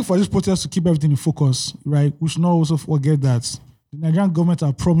to happen. I think for this protest to keep everything in focus, right? We should not also forget that the Nigerian government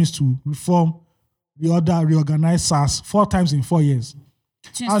have promised to reform, reorganize SARS 4 times in 4 years.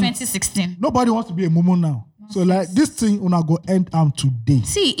 Since 2016. Nobody wants to be a mumu now. So like this thing will go end today.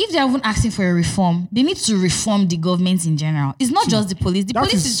 See, if they're even asking for a reform, they need to reform the government in general. It's not just the police. The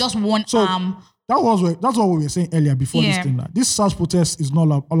police is just one arm. That's what we were saying earlier before this thing. This SARS protest is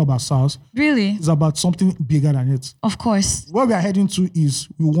not all about SARS. Really? It's about something bigger than it. Of course. Where we are heading to is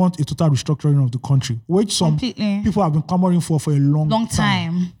we want a total restructuring of the country, which some people have been clamoring for a long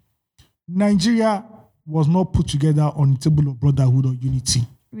time. Nigeria was not put together on the table of brotherhood or unity.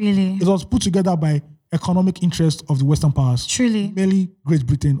 Really? It was put together by economic interest of the Western powers. Truly. Mainly Great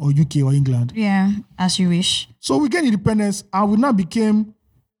Britain or UK or England. Yeah, as you wish. So we get independence and we now became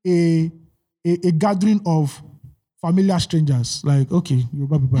a gathering of familiar strangers. Like, okay,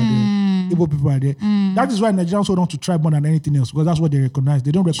 Yoruba people are there, Igbo people are there. That is why Nigerians hold on to tribe more than anything else, because that's what they recognize.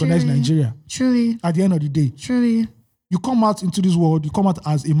 They don't recognize Nigeria. Truly. At the end of the day. Truly. You come out into this world, you come out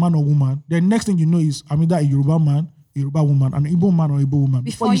as a man or woman. The next thing you know is, I'm either a Yoruba man, a Yoruba woman, an Igbo man or Igbo woman.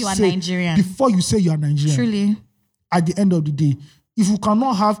 Before you are Nigerian. Before you say you are Nigerian. Truly. At the end of the day, if you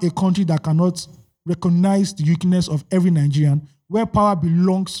cannot have a country that cannot recognize the uniqueness of every Nigerian, where power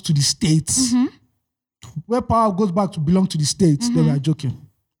belongs to the states, where power goes back to belong to the states, then we are joking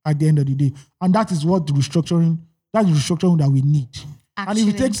at the end of the day. And that is what that's the restructuring that we need. Actually, and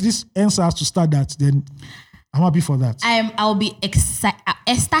if it takes this NSAS to start that, then I'm happy for that. I'll be excited.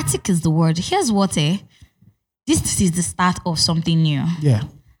 Ecstatic is the word. Here's what, this is the start of something new. Yeah.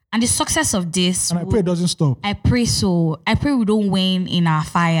 And the success of this... And I pray it doesn't stop. I pray so. I pray we don't wane in our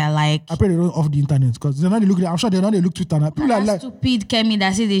fire. Like, I pray they don't off the internet, because they're not looking. I'm sure they're not look Twitter now. People are like... stupid Kemi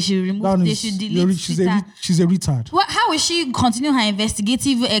that say they should remove, they should delete Twitter. She's a retard. How will she continue her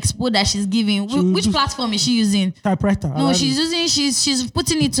investigative expo that she's giving? Which platform is she using? Typewriter. No, she's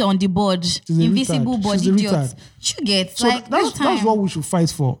putting it on the board. Invisible board, idiot. She gets so like that's what we should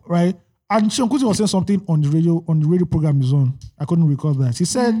fight for, right? And Sean Kuti was saying something on the radio program he's on. I couldn't recall that. He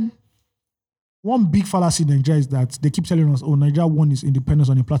said one big fallacy in Nigeria is that they keep telling us, oh, Nigeria won its independence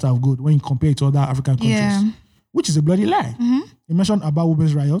on a platter of gold when you compare it to other African countries, which is a bloody lie. He mentioned about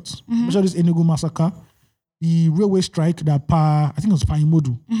women's riots, he mentioned this Enugu massacre, the railway strike that I think it was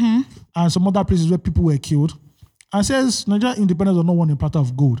Paimodu, and some other places where people were killed, and says Nigeria independence was not won on a platter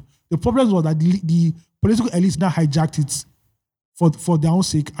of gold. The problem was that the political elites now hijacked it for their own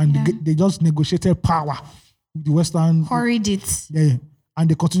sake, and they just negotiated power with the Western. Horrid it. Yeah. And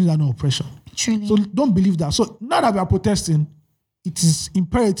they continue that oppression. Truly. So don't believe that. So now that we are protesting, it is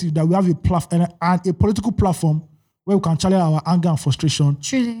imperative that we have a platform and a political platform where we can challenge our anger and frustration.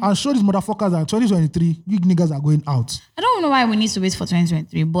 Truly. And show these motherfuckers that 2023, you niggas are going out. I don't know why we need to wait for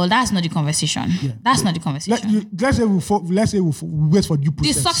 2023, but that's not the conversation. Yeah. That's not the conversation. Let's say we wait for due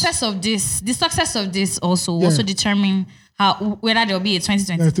process. The success of this also determine whether there will be a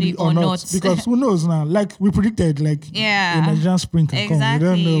 2023 or not. Because who knows now? Like we predicted, like the Nigerian spring can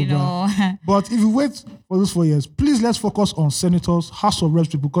come. We don't know. But if you wait for those 4 years, please let's focus on senators, House of Reps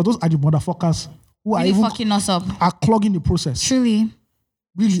people, because those are the motherfuckers who really are even fucking us up, are clogging the process. Truly.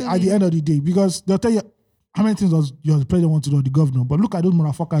 At the end of the day, because they'll tell you how many things does your president want to do, or the governor. But look at those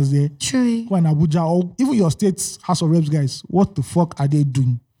motherfuckers there. Truly. Who are in Abuja, or even your state's House of Reps guys. What the fuck are they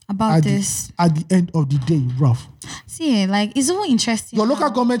doing? About this. At the end of the day, rough. See, like, it's so interesting. Your local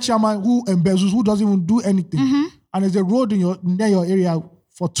government chairman who embezzles, who doesn't even do anything. And there's a road near your area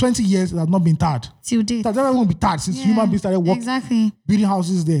for 20 years that has not been tarred. Till date. That never been tarred since human beings started working, building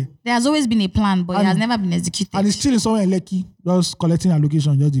houses there. There has always been a plan, but it has never been executed. And it's still in somewhere in Lekki, just collecting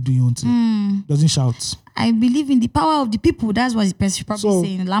allocation, just doing your own thing. Doesn't shout. I believe in the power of the people. That's what he's probably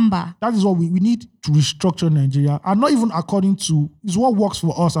saying. Lamba. That is what we need to restructure Nigeria, and not even according to is what works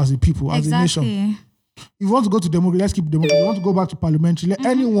for us as a people, as a nation. If you want to go to democracy, let's keep democracy. If you want to go back to parliamentary, let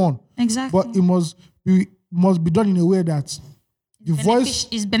anyone. Exactly. But it must be done in a way that the voice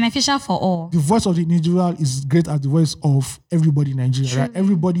is beneficial for all. The voice of the individual is great as the voice of everybody in Nigeria. Right?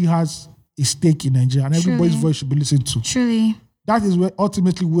 Everybody has a stake in Nigeria, and everybody's voice should be listened to. Truly. That is where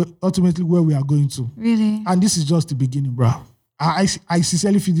ultimately where we are going to. Really. And this is just the beginning, bro. I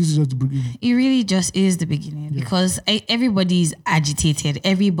sincerely feel this is just the beginning. It really just is the beginning because everybody is agitated.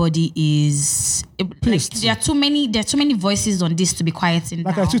 Everybody is pissed. There are too many voices on this to be quieting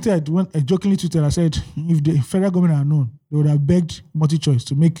down. I tweeted when I jokingly tweeted, I said if the federal government had known, they would have begged MultiChoice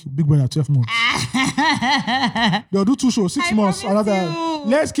to make Big Brother 12 months. They'll do 2 shows, 6 months.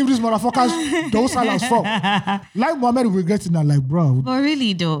 Let's give these motherfuckers those salaries for. Like Mohammed will regret it now, like bro. But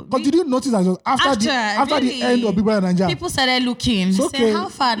really though, but did you notice that after the end of Big Brother Nigeria, people started looking. Okay. Say, how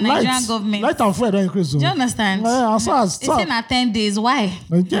far Nigerian government? Light and fuel don't increase. Do you understand? It's in at 10 days. Why?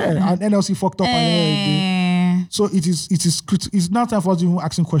 Yeah, and NLC fucked up. So it's now time for us to even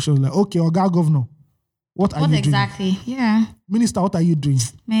asking questions like, okay, Oga Governor, what are you exactly? doing? Yeah. Minister, what are you doing?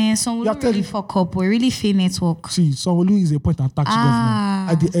 Man, Sanwo-Olu really fuck up. We really fail network. See, Sanwo-Olu is a point and tax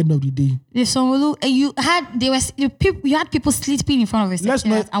governor at the end of the day. The Sanwo-Olu, you had people sleeping in front of us.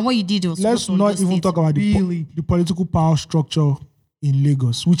 And what you did was let's not even talk about the political power structure in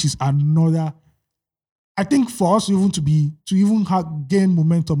Lagos, which is another. I think for us to gain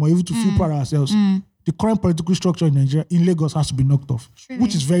momentum or even to feel proud of ourselves, the current political structure in Nigeria, in Lagos, has to be knocked off,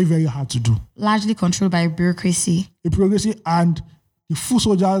 which is very, very hard to do. Largely controlled by bureaucracy. And the foot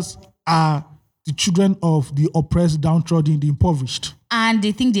soldiers are the children of the oppressed, downtrodden, the impoverished. And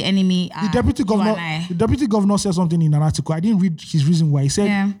they think the enemy are the deputy governor said something in an article. I didn't read his reason why. He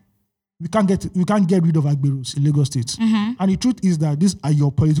said, we can't get rid of Agberos in Lagos State. And the truth is that these are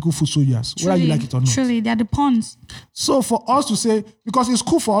your political foot soldiers, whether you like it or not. Truly, they're the pawns. So for us to say, because it's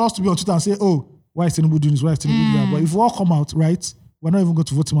cool for us to be on Twitter and say, oh, why is Tinubu doing this? Why is Tinubu doing that? But if we all come out, right, we're not even going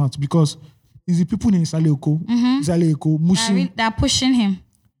to vote him out because it's the people in Isale Eko, Mushin, they're pushing him.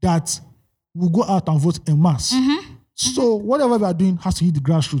 That will go out and vote en masse. So whatever we are doing has to hit the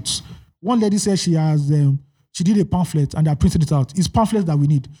grassroots. One lady said she did a pamphlet and they're printing it out. It's pamphlets that we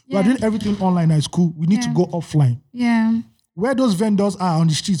need. We are doing everything online now. It's cool. We need to go offline. Yeah. Where those vendors are on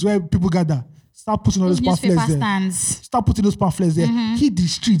the streets, where people gather, start putting all those pamphlets there. Stands. Start putting those pamphlets there. Hit the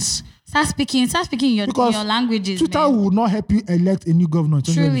streets. Start speaking your languages. Twitter will not help you elect a new governor.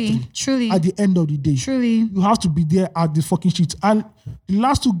 Truly. At the end of the day. Truly. You have to be there at the fucking streets. And the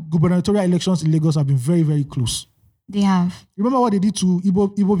last 2 gubernatorial elections in Lagos have been very, very close. They have. Remember what they did to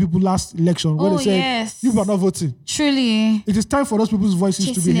Igbo people last election? Where they said, you are not voting. Truly. It is time for those people's voices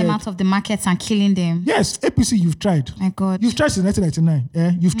to be heard. Chasing them out of the markets and killing them. Yes, APC, you've tried. My God. You've tried since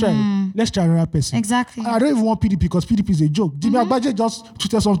 1999. You've tried. Let's try another person. Exactly. I don't even want PDP because PDP is a joke. Jimmy Agbaje just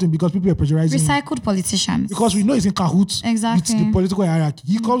tweeted something because people are pressurizing Recycled politicians. Because we know he's in cahoots with the political hierarchy.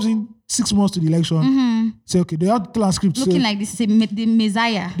 He comes in 6 months to the election. Say, okay, they have transcript. Looking like this is the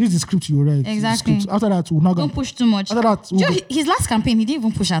Messiah. This is the script you write. Exactly. After that, we'll not don't push too much. After that, his last campaign, he didn't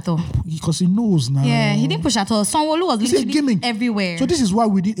even push at all. Because he knows now. Yeah, he didn't push at all. Sanwo-Olu was literally everywhere. So this is why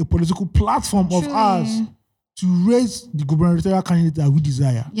we need a political platform of ours to raise the gubernatorial candidate that we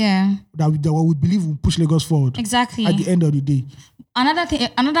desire. Yeah. That we believe will push Lagos forward. Exactly. At the end of the day.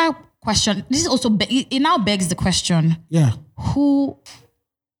 Another question. This is also it now begs the question. Yeah. Who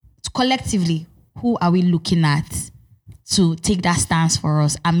are we looking at to take that stance for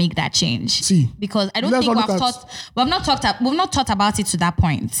us and make that change? See, because I don't think we've not thought about it to that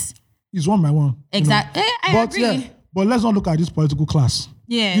point. It's one by one. Exactly. I agree. Yeah, but let's not look at this political class.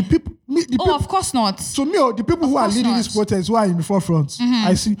 Yeah. The people, of course not. So the people who are leading this protest, who are in the forefront,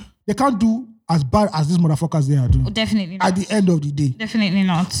 I see they can't do as bad as these motherfuckers they are doing. Definitely not. At the end of the day. Definitely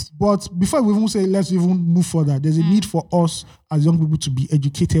not. But before we even say let's even move further, there's a need for us as young people to be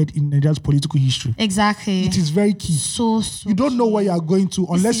educated in Nigeria's political history. Exactly. It is very key. So you don't know where you are going to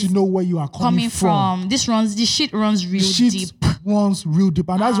unless you know where you are coming from. This shit runs real deep. Runs real deep.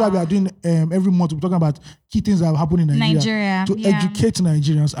 And that's why we are doing every month, we're talking about key things that are happening in Nigeria. To educate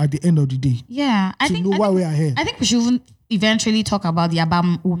Nigerians at the end of the day. Yeah. I think why we are here. I think we should even eventually talk about the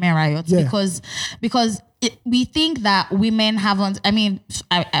Aba women riots because we think that women haven't. I mean,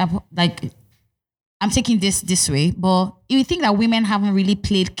 I'm taking this way, but we think that women haven't really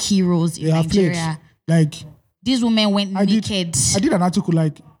played key roles in Nigeria. Like these women went naked. I did an article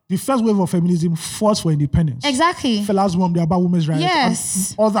like the first wave of feminism fought for independence. Exactly. Fellas Mom, they're about women's rights.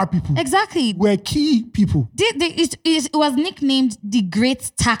 Yes. And other people. Exactly. Were key people. It was nicknamed the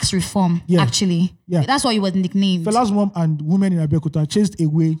Great Tax Reform, actually. Yeah. That's why it was nicknamed. Fellas Mom and women in Abeokuta chased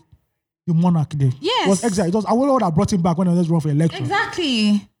away the monarch there. Yes. It was exactly. It was Awolowo that brought him back when he was running for election.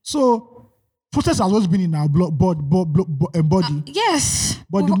 Exactly. So, protest has always been in our body. Yes.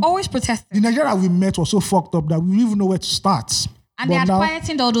 But We've always protested. The Nigeria we met was so fucked up that we didn't even know where to start. And they had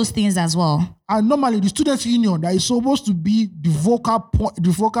quietened all those things as well. And normally the students' union that is supposed to be the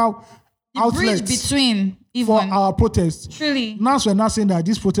vocal outlet bridge between for our protests. Truly. NANS were not saying that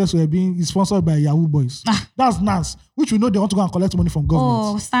these protests were being sponsored by Yahoo boys. That's NANS, which we know they want to go and collect money from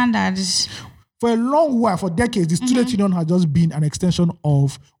government. Oh, standard. For a long while, for decades, the student union has just been an extension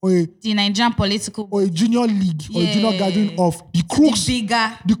of the Nigerian political or a junior league or a junior gathering of the crooks.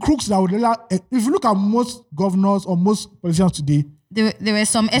 The crooks that would allow. If you look at most governors or most politicians today, there were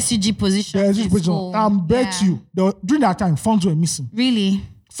some SUG positions. Bet you during that time funds were missing. Really?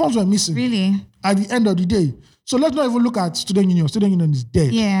 Funds were missing. Really? At the end of the day. So let's not even look at student union. Student union is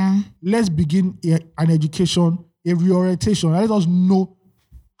dead. Yeah. Let's begin an education, a reorientation. Let us know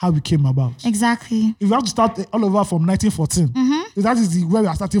how we came about. Exactly. If we have to start all over from 1914, if that is where we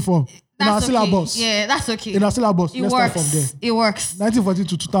are starting from, in our syllabus. Yeah, that's okay. In our syllabus, let's start from there. It works. 1914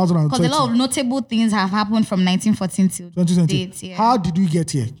 to 2020. Because a lot of notable things have happened from 1914 to 2020. date. Yeah. How did we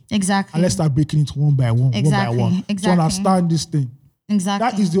get here? Exactly. And let's start breaking it one by one, Exactly. one by one. Exactly. To understand this thing. Exactly.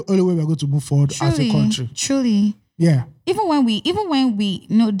 That is the only way we're going to move forward as a country. Truly. Yeah. Even when we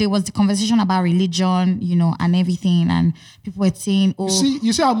there was the conversation about religion, and everything, and people were saying, oh,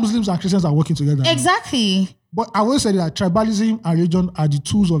 you see how Muslims and Christians are working together. Exactly. But I will say that tribalism and religion are the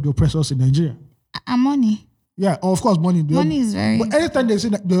tools of the oppressors in Nigeria. And money. Yeah, of course, money. Money is very. But anytime they say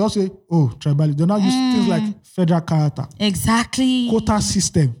that, they all say, oh, tribalism. They now use things like federal character. Exactly. Quota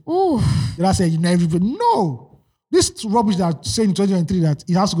system. Ooh. They not say, everybody. No. This rubbish that are saying in 2023 that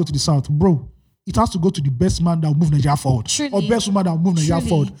it has to go to the south. Bro, it has to go to the best man that will move Nigeria forward. Truly. Or best woman that will move Nigeria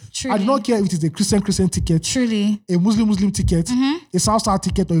forward. Truly. I do not care if it is a Christian ticket. Truly. A Muslim ticket. A South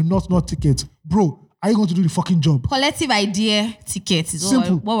ticket or a North ticket. Bro, are you going to do the fucking job? Collective idea ticket is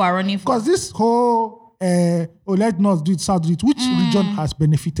Simple. what we're running for. Because this whole, let North do it, South do it, which region has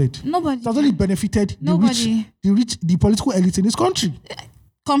benefited? Nobody. It has only benefited Nobody. the rich, the political elite in this country.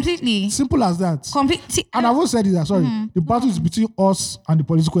 Completely. Simple as that. Completely. And I've always said it, sorry, the battle is between us and the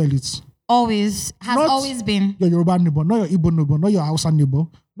political elites. Always. Always been. Your Yoruba neighbor, not your Igbo neighbor, not your Hausa neighbor,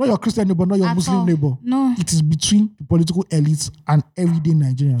 not your Christian neighbor, not your At Muslim all. neighbor. No. It is between the political elites and everyday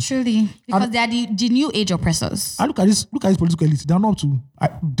Nigerians. Truly. Because they are the new age oppressors. I look at this political elites, they're not up to,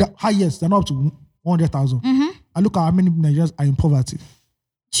 the highest, they're not up to 100,000. I look at how many Nigerians are in poverty.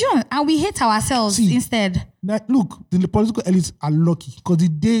 Sure. And we hate ourselves instead. Now, look, the political elites are lucky because the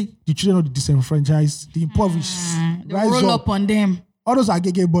day the children of the disenfranchised, the impoverished, They roll up on them. all those are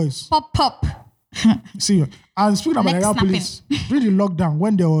gay boys. Pop. See, and speaking about Neck Nigerian police, during the lockdown,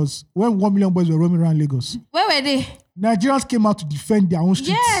 when 1 million boys were roaming around Lagos, Where were they? Nigerians came out to defend their own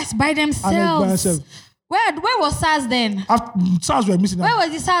streets. Yes, by themselves. Where was SARS then? SARS were missing. Where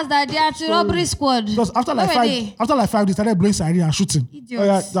was the SARS that the anti-robbery squad? Because after like Where were they? 5 they started blowing siren and shooting. Idiots. Oh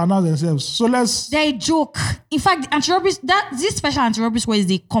yeah, they announced themselves. So They're a joke. In fact, the anti-robbery, this special anti-robbery squad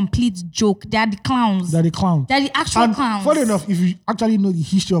is a complete joke. They are the clowns. They're the clowns. They're the actual clowns. Funny enough, if you actually know the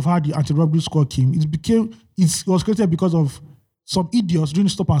history of how the anti-robbery squad came, it was created because of some idiots during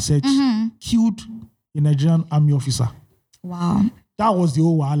stop and search killed a Nigerian army officer. Wow. That was the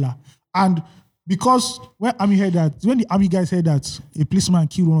whole wahala. And because when the army guys heard that a policeman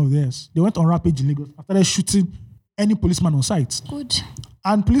killed one of theirs, they went on rampage in Lagos and started shooting any policeman on sight. Good.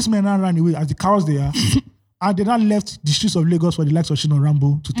 And policemen now ran away as the cowards they are. And they now left the streets of Lagos for the likes of Shino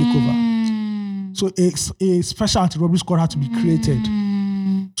Rambo to take over. So a special anti-robbery squad had to be created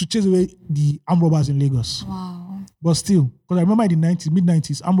to chase away the armed robbers in Lagos. Wow. But still, because I remember in the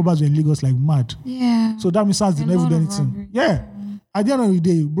mid-90s, armed robbers were in Lagos like mad. Yeah. So that means SARS did not even do anything. Yeah. At the end of the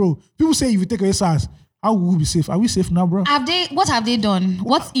day, bro, people say if you take away SARS, how will we be safe? Are we safe now, bro? What have they done?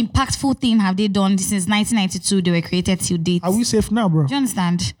 What impactful thing have they done since 1992 they were created till date? Are we safe now, bro? Do you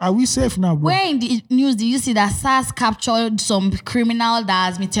understand? Are we safe now, bro? Where in the news do you see that SARS captured some criminal that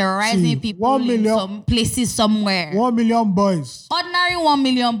has been terrorizing people 1 million, in some places somewhere? 1 million boys. Ordinary 1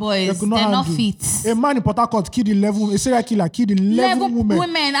 million boys. They're not fit. A man in Port Harcourt killed 11, a serial killer killed 11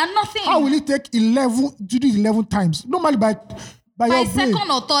 women. And nothing. How will it take 11 to do it 11 times? Normally by your brain.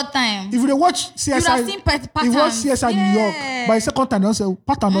 Second or third time. If you watch CSI, you'd have seen patterns. If you watch CSI New York, by second time, they'll say,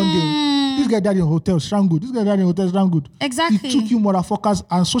 pattern on there. This guy died in a hotel, strangled. This guy died in a hotel, strangled. Exactly. It took you motherfuckers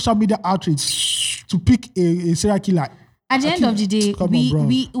and social media outrage to pick a serial killer At the end of the day, Come on, bro.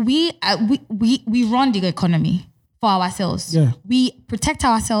 we run the economy for ourselves. Yeah. We protect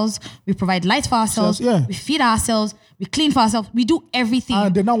ourselves. We provide light for ourselves. Yeah. We feed ourselves. We clean for ourselves. We do everything.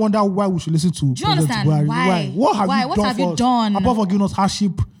 And they now wonder why we should listen to. Do you understand? Buhari. Why? What have Why? you What done have for you us? done? Apart from giving us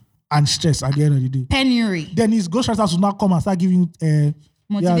hardship and stress at the end of the day. Penury. Then his ghostwriters will now come and start giving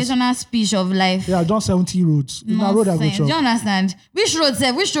Motivational speech of life. Yeah, John 70 roads. In a road I go Nonsense. Do you chop. understand? Which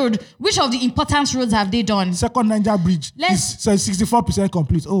roads? Which of the important roads have they done? Second Niger Bridge is 64%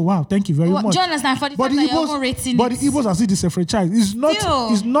 complete. Oh wow, thank you very much. Do you understand? For the fact that you're rating but it. the Igbos are still disenfranchised.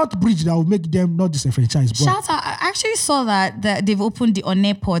 It's not bridge that will make them not disenfranchised. Bro. Shout out! I actually saw that they've opened the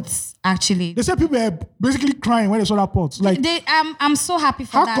One ports. Actually, They say people are basically crying when they saw that port. Like, I'm so happy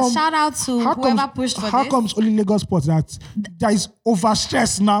for that. Shout out to whoever pushed for how this. comes only Lagos port that is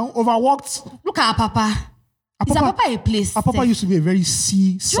overstressed now, overworked? Look at Apapa. Is Apapa a place? Apapa used to be a very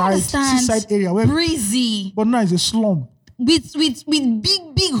seaside area where breezy, but now it's a slum. With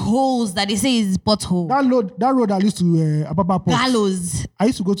big holes that they say is pothole. That road I used to Apapa port. Gallows. I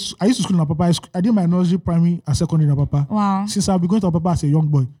used to school in Apapa. I did my nursery, primary, and secondary in Apapa. Wow. Since I've been going to Apapa as a young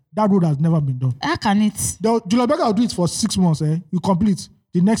boy, that road has never been done. How can it? Julia Berger will do it for 6 months. You complete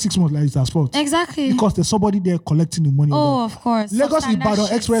the next 6 months like it's a sport. Exactly. Because there's somebody there collecting the money. Oh, of course. Lagos Ibadan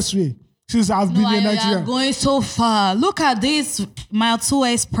Expressway. Since I've been in Nigeria. Are going so far. Look at this Mile 2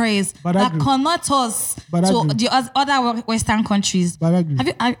 Express that connects us to the other Western countries.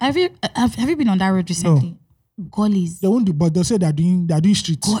 Have you been on that road recently? No. Gullies. They won't do, but they say they're doing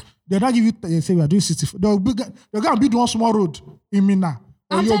streets. They'll not give you. They say we are doing city. They're gonna build one small road in Mina.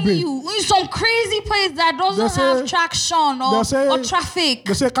 I'm telling you, in some crazy place that doesn't have traction or traffic.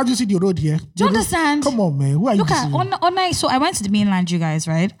 They say, can't you see the road here? Do you understand? Come on, man. Who are you? Look at so I went to the mainland, you guys,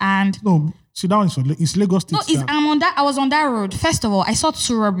 right? And no, sit down. It's Lagos State. No, I was on that road. First of all, I saw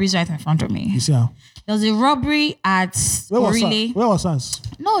 2 robberies right in front of me. You see how? There was a robbery at Orile. Where was SARS?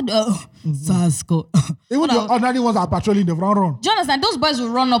 No, SARS go. Even the ordinary ones are patrolling the front run. Do you understand? Those boys will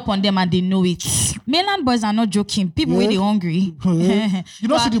run up on them and they know it. Mainland boys are not joking. People really hungry. You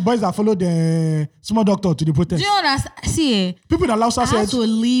don't see the boys that follow the small doctor to the protest. Do you understand? See, people in Alausa said to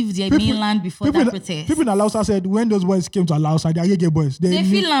leave their mainland before that protest. People in Alausa said when those boys came to Alausa, the Agege boys, they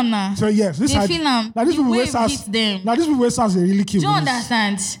feel them now. So yes, they feel them. Now these people wear SARS. Now these people wear SARS. They really kill. Do you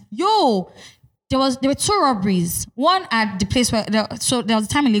understand? Yo. There were 2 robberies. One at the place where there was a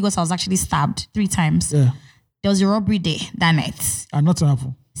time in Lagos I was actually stabbed 3 times. Yeah. There was a robbery there that night. And nothing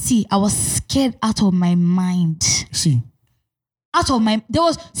happened. See, I was scared out of my mind. And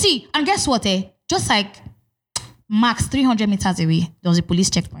guess what? Just like max 300 meters away, there was a police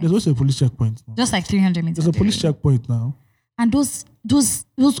checkpoint. There's also a police checkpoint now. Just like 300 meters. There's a police checkpoint now. And those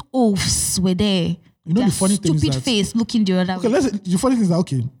oafs were there. You know the funny thing is that stupid face looking the other way. The funny thing is that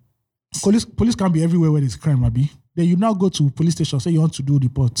police can't be everywhere where there's crime, Abi. Then you now go to police station, say you want to do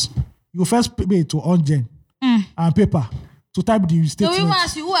reports. You first pay to on-gen and paper to type the statement. So we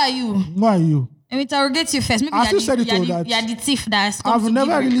ask you, who are you? Who are you? And we interrogate you first. Maybe you are the thief that's come I've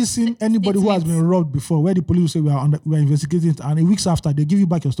never really seen anybody who has been robbed before where the police will say we are investigating it, and weeks after they give you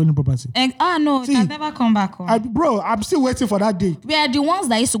back your stolen property. No, it has never come back home. I'm still waiting for that day. We are the ones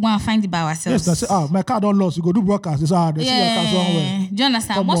that used to go and find it by ourselves. Yes, that's it. My car don't lost. You go do broadcast. They say, they see your car somewhere. Do you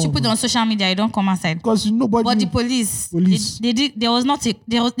understand? Once you put it on social media, you don't come outside. Because nobody. But the police. They did. There was not a court.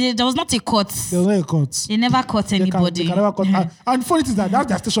 There was not a court. They never caught anybody. They can never caught. And funny thing is that's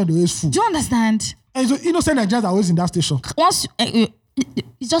their station they always full. Do you understand? And so innocent Nigerians are always in that station. Once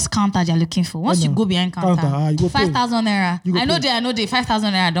it's just counter they're looking for. Once you go behind counter, 5,000 naira. I know they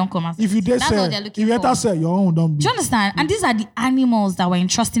 5,000 naira don't come out. If you that's what they're looking for. If you enter sell, your own don't be. Do you understand? And these are the animals that we're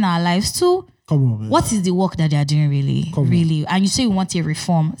entrusting our lives to. Come on, man. What is the work that they're doing really? And you say you want a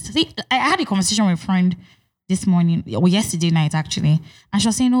reform. See, I had a conversation with a friend this morning, or yesterday night actually, and she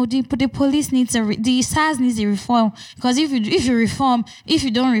was saying, the police needs the SARS needs a reform, because if you reform, if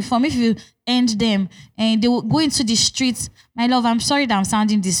you don't reform, if you end them and they will go into the streets. My love, I'm sorry that I'm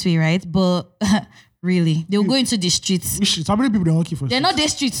sounding this way, right? But really, they will go into the streets. Which streets? How many people they working for? They're not their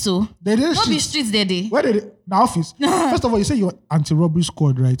streets, so they're not be streets. They where they the office? First of all, you say you're anti-robbery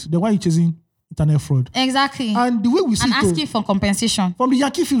squad, right? Then why are you chasing internet fraud? Exactly. And the way we see and asking for compensation from the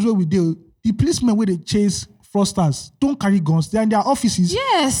Yankee films where we do, the policemen where they chase fraudsters don't carry guns. They're in their offices.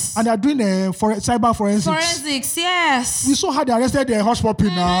 Yes. And they're doing cyber forensics. Forensics, yes. We saw how they arrested the hush puppy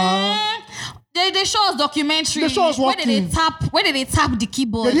now. They show us documentary. They show us where did they tap the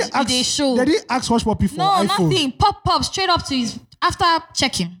keyboard? They show. They didn't ask hush puppy for iPhone. No, nothing. Pop straight up to his after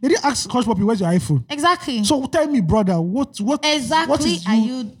checking. They didn't ask hush puppy, where's your iPhone? Exactly. So tell me, brother, what exactly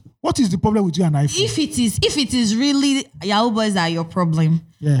what is the problem with you and iPhone? If it is really Yahoo boys are your problem,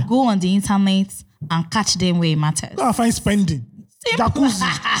 yeah. Go on the internet and catch them where it matters. Go and find spending.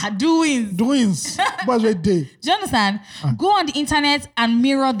 Jacuzzi. Doings. Boys wait day. Do you understand? Go on the internet and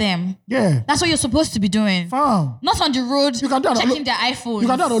mirror them. Yeah. That's what you're supposed to be doing. Fam. Not on the road You can do checking their iPhones. You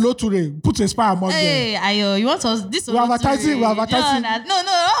can do it on low today. Put a spy among them. Hey, Ayo, you want us this? We're advertising. No, not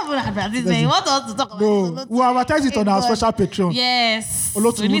advertising. You want us to talk about No, this? we'll advertise it on our special Patreon. Yes.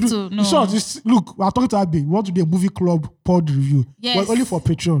 We need to know. In short, look, we are talking to Abe. We want to do a movie club pod review. Yes. But only for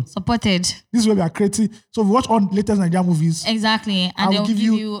Patreon. Supported. This is where we are creating. So we watch all the latest Nigerian movies. Exactly. And I will they'll give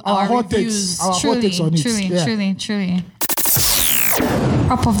you our hot takes. reviews. Our hot takes on it. Truly, Yeah. truly.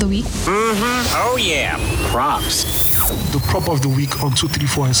 Prop of the week. Oh, yeah. Props. The prop of the week on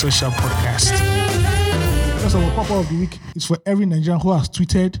 234 Essential Podcast. First of all, prop of the week is for every Nigerian who has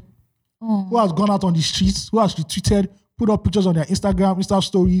tweeted, who has gone out on the streets, who has retweeted, put up pictures on their Instagram, Insta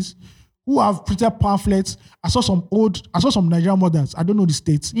stories, who have printed pamphlets. I saw some Nigerian mothers, I don't know the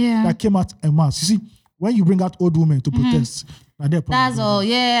states, that came out en masse. You see, when you bring out old women to protest, That's all.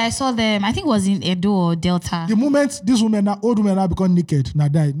 Yeah, I saw them. I think it was in Edo or Delta. the moment these women, old women now become naked, now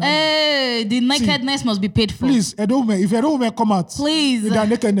die. Now, Hey, the nakedness must be paid for. please, Edo women, if Edo women come out Please. with their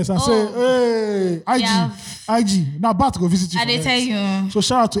nakedness and say, hey, IG, now Bat go visit you. I for did tell next. you. So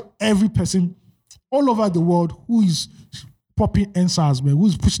shout out to every person all over the world who is popping NSAS, man, who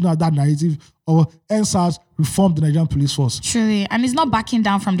is pushing out that narrative of NSAS reform the Nigerian police force. Truly. And it's not backing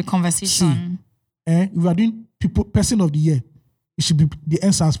down from the conversation. If we are doing person of the year, it should be the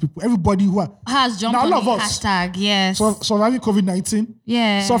NSAS people. Everybody who Has jumped Now, on the all of us. hashtag. Yes. surviving COVID-19,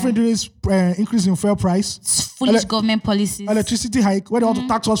 Yeah. suffering during this increase in fuel price, Foolish government policies. electricity hike, where they want to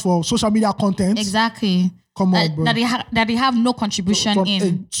tax us for social media content. Exactly. Come on, bro. That they have no contribution From in.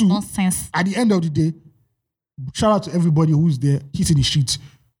 A to- Nonsense. At the end of the day, shout out to everybody who's there hitting the streets.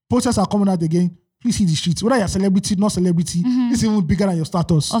 Protests are coming out again. Please hit the streets. Whether you're a celebrity, not celebrity, it's even bigger than your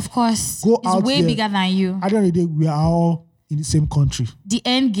status. Of course. Go it's out way there. bigger than you. At the end of the day, we are all in the same country. The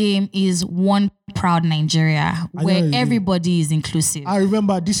end game is one proud Nigeria where know. everybody is inclusive. I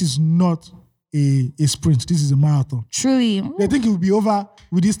remember this is not a sprint. This is a marathon. Truly. They think it will be over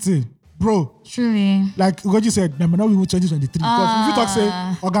with this thing. Bro, Truly. like what you said, they may not be with 2023. Because if you talk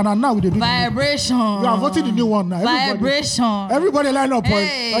say, Organa now we dey do Vibration. we are voting the new one now. Vibration. Everybody line up.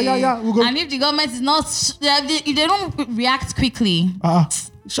 Hey. Oh, yeah. We go. And if the government is not, if they don't react quickly,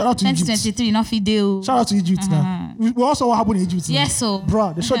 Shout out to Egypt. 2023, not fidel. Shout out to Egypt now. We also what happened in Egypt now. Yes, so.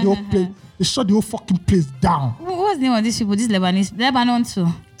 Bro, they shut the whole place. They shut the whole fucking place down. What's the name of these people? These Lebanese. Lebanon too.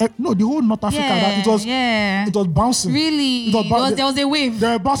 No, the whole North Africa. Yeah, It was bouncing. Really? There was a wave.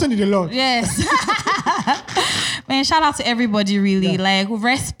 They were bouncing in the Lord. Yes. Man, shout out to everybody, really. Yeah. Like,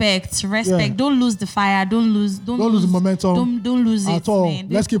 respect. Yeah. Don't lose the fire. Don't lose the momentum. Don't lose at it, all. man.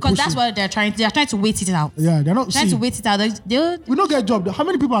 Let's keep Because pushing. that's what they're trying to wait it out. Yeah, they're not Trying to wait it out. We don't get a job. How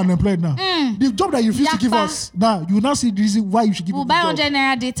many people are unemployed now? The job that you refuse to give Yakpa. us now, you will now see the reason why you should give We'll us buy the job. 100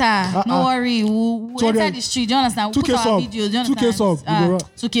 naira data. No worry. We'll So enter then, the street. Do you understand? We'll 2K put our sub. videos. Do you understand? 2K sub. We go run.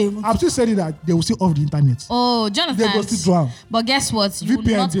 2K. I'm still saying that they will still off the internet. Oh, do you understand? They go still drown. But guess what? You will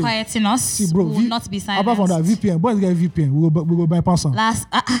VPN not day. quieten us. See, bro, we will not be silent. apart from that, VPN. Boys get VPN. We go bypass them.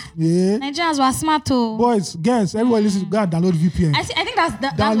 Yeah. Nigerians were smart too. Boys, girls, everybody listen. Go and download VPN. I think that's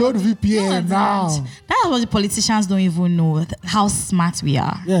Download what- VPN you know now. That's what the politicians don't even know, how smart we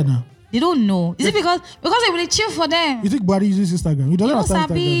are. Yeah, now. They don't know. Is it because they will chill for them? You think Buhari uses Instagram? He doesn't You understand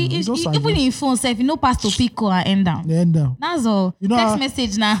sabi, Instagram. You don't sabi. even in phone self, you know pass to pick or end down. They end down. That's all. You know Text how-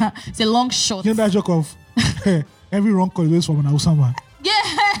 message now. It's a long shot. You know that joke of every wrong call is always from an Hausa man.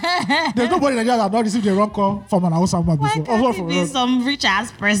 Yeah. There's nobody in Nigeria that has not received a wrong call from an Hausa man Why before. can't Also it from be some rich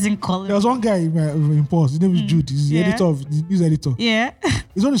ass person calling? There was one guy in Pulse. His name is Jude. He's the Yeah. editor of the news editor. Yeah.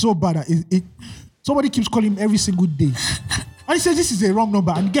 It's only so bad that somebody keeps calling him every single day. And he says this is a wrong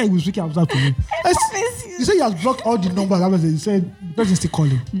number. And the guy was speaking out to him. He said he has blocked all the numbers. After he said the person is still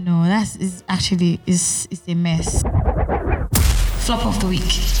calling. No, is actually it's a mess. Flop of the week.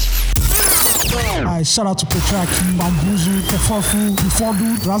 I shout out to Petraki, Bambuzu, Tefofu,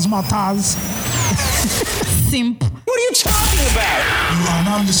 Ifodu, Razmataz. Simp. What are you talking about? You are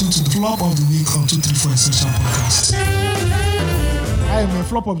now listening to the flop of the week on 234 Essential Podcast. I am a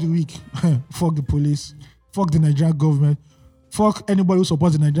flop of the week. Fuck the police. Fuck the Nigerian government. Fuck anybody who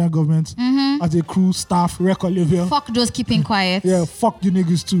supports the Nigerian government as a crew, staff, record label. Fuck those keeping quiet. Yeah, fuck you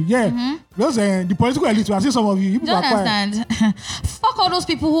niggas too. Yeah. Because the political elite, I see some of you people Don't are quiet. understand. Fuck all those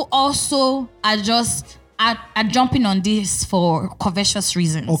people who also are just are jumping on this for covetous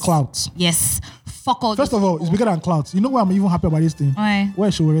reasons. Or clouds. Yes. Fuck all First those of all, people. it's bigger than clouds. You know why I'm even happy about this thing? Why? Where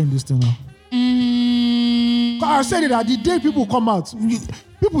should we in this thing now? I said it that the day people come out,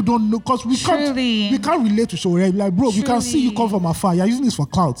 People don't know because we can't relate to Showore. Like, bro, we can see you come from afar. You're using this for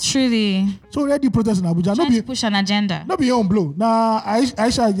clout. Truly. So already protest in Abuja. Trying to push an agenda. Not be your own blow. Nah,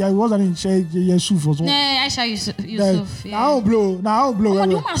 Aisha, yeah, wasn't in Yusuf or something. Nah, Aisha Yusuf. Now blow. But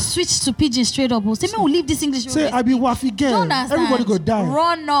you want to switch to pidgin straight up. Say me will leave this English. Say I be waffy girl. Everybody go die.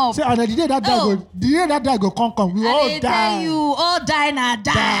 Run up. Say and the day that guy go come. We all die. Tell you all die now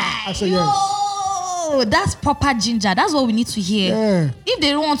die. I say yes. That's proper ginger. That's what we need to hear. Yeah. If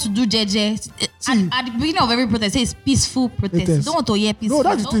they don't want to do JJ, at the beginning of every protest, say it's peaceful protest. You don't want to hear peaceful. No,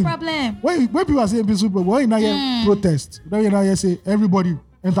 that's the thing. Problem. When people are saying peaceful, but when you now hear protest, then you now hear say everybody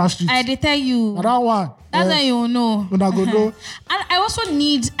enter streets. They tell you. And that one. That's how you know. When I go know. And I also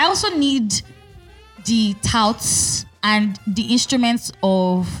need the touts and the instruments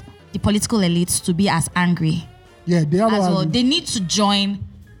of the political elites to be as angry. Yeah, they are as well. angry. They need to join.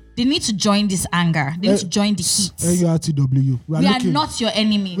 They need to join this anger. They need to join the heat. NURTW. We are not your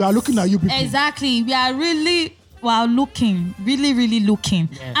enemy. We are looking at you people. Exactly. We are looking. Really, really looking.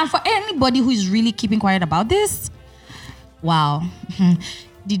 Yeah. And for anybody who is really keeping quiet about this, wow.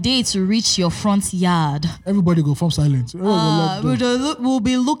 The day to reach your front yard. Everybody go from silence. We'll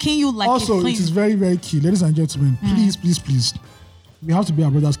be looking you like also, a flame. it is very, very key. Ladies and gentlemen, please. We have to be our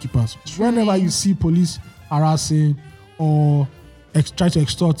brothers' keepers. Truly. Whenever you see police harassing or try to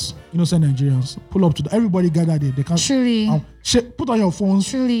extort innocent Nigerians, pull up to everybody gather there. They can truly put on your phones,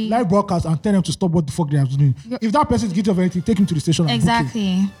 truly live broadcast, and tell them to stop what the fuck they are doing. If that person is guilty of anything, take him to the station.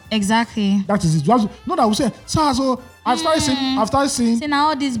 Exactly. That is it. No, that will say, so I've started seeing. See now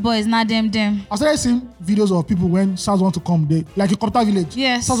all these boys, not them. I started seeing videos of people when SARS want to come, they like a Computer Village.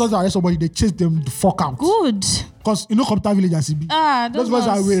 Yes. SARS want to arrest somebody, they chase them the fuck out. Good. Because Computer Village as CB. Those boys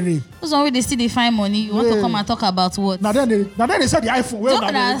are weary. Those ones where they see they find money. You want to come and talk about what? Now then they said the iPhone. Don't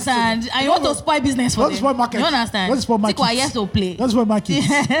understand. And you want to spoil business for them. Spoil market. You understand? What's spoil market? Take what to play. What's spoil market?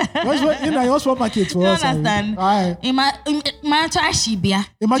 What's spoil market for us? You understand? Imagine.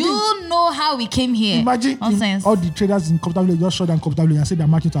 You know how we came here. Imagine all the traders in Computer Village just shut down Computer Village and said they're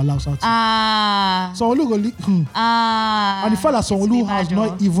marketing to allow South. So and the fact that Sanwo-Olu has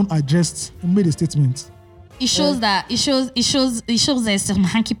not even addressed, made a statement. It shows that there's some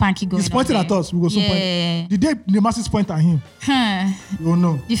hanky panky going on. He's pointing at us. We go so point. The day the masses point at him, you don't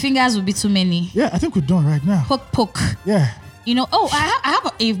know. The fingers will be too many. Yeah, I think we're done right now. Poke. Yeah. You know. Oh, I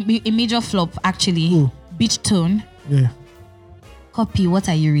have a major flop actually. Ooh. Beach tone. Yeah. Copy. What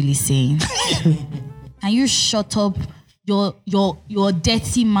are you really saying? Can you shut up your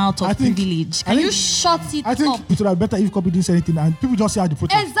dirty mouth of privilege? Can you shut it up? I think it would have better if Copy didn't say anything and people just see how the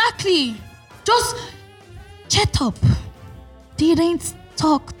protest. Exactly. Just shut up. Didn't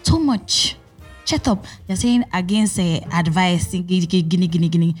talk too much. Shut up. They're saying against advice.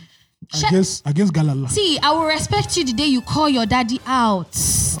 Guinea. Against Galala. See, I will respect you the day you call your daddy out.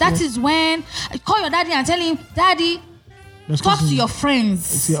 That is when I call your daddy and tell him, Daddy, talk to your friends.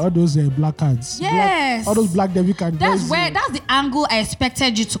 See all those black cards. Yes. All those black debit cards. That's the angle I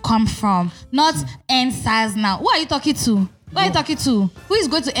expected you to come from. Not end SARS now. Who are you talking to? Who is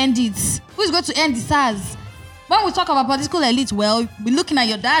going to end it? Who is going to end the SARS? When we talk about political elite, well, we're looking at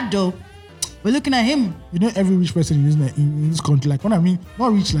your dad though. We're looking at him. You know, every rich person in this country, like when I mean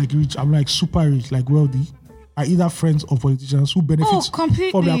not rich like rich, I'm like super rich, like wealthy, are either friends or politicians who benefit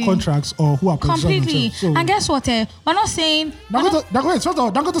from their contracts or who are politicians themselves. So, and guess what? We're not saying. Don't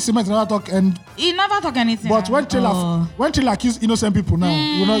go to cement never talk and he never talk anything. But when Taylor accuse innocent people now,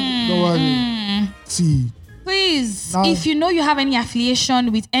 don't worry. See. Please, if you know you have any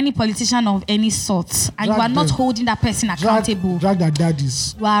affiliation with any politician of any sort and you are not holding that person accountable, drag their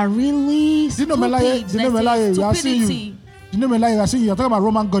daddies. You are really stupid. Melaye, I see you. You're talking about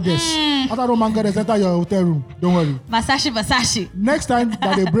Roman goddess. After Roman goddess, enter your hotel room. Don't worry. Versace. Next time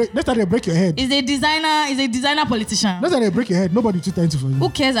they break your head. Is a designer politician. Next time they break your head, nobody will tell you for you. Who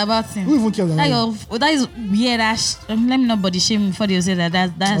cares about him? Who even cares about him? That is weird. Let me not body shame before they say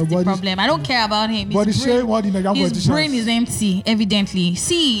that's the problem. I don't care about him. Body shame what the Nigerian politicians. His brain is empty, evidently.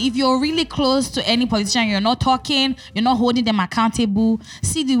 See, if you're really close to any politician, you're not talking, you're not holding them accountable.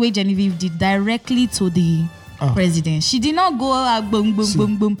 See the way Genevieve did directly to the president. She did not go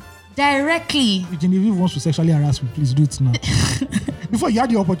boom. Directly. If Genevieve wants to sexually harass me, please do it now. Before you had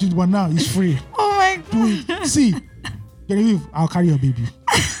the opportunity, but now it's free. Oh my God. Do it. See, Genevieve, I'll carry your baby.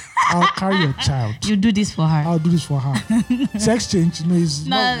 I'll carry your child. You do this for her. I'll do this for her. Sex change, is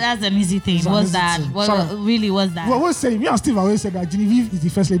that's an easy thing. What's that? Really was that? What saying? Me and Steve always said that Genevieve is the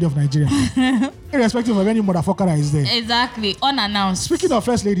first lady of Nigeria, irrespective of any motherfucker that is there. Exactly, unannounced. Speaking of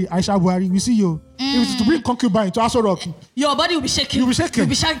first lady, Aisha Buhari, we see you. If it's to bring concubine to Aso Rock, your body will be shaking. You'll be shaking.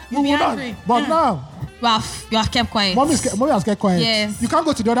 You'll be angry. But now, You are kept quiet. Mommy has kept quiet. Yes. You can't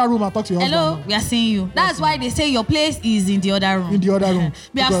go to the other room and talk to your Hello, husband. we are seeing you. That's why they say your place is in the other room. In the other room.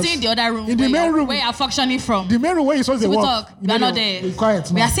 We have Because seen the other room. in the main room- where you are functioning from. The main room where you're supposed to we walk. talk. We are not there. Be quiet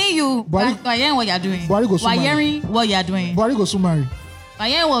now. We are seeing you. We Buhari- are hearing what you are doing. Buhari go We are soon marry. hearing what you are doing. Buhari go soon marry. We are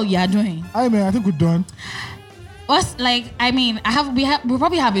hearing what you are doing. I think we're done. What's like? I mean, we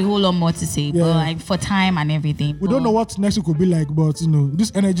probably have a whole lot more to say, Yeah. but like for time and everything. We don't know what next week will be like, but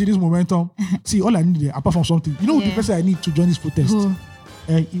this energy, this momentum. See, all I need there, apart from something, who the Yeah. person I need to join this protest? Who?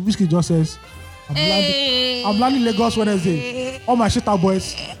 Whiskey just says, I'm landing Lagos Wednesday. All my shitter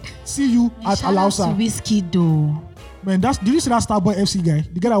boys, see you at Shout out to Alausa. Whiskey though. Man, did you see that Starboy FC guy?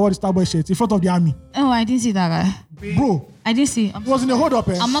 The guy that wore the Starboy shirt in front of the army, Oh, I didn't see that guy. bro. I didn't see. He was in a hold up.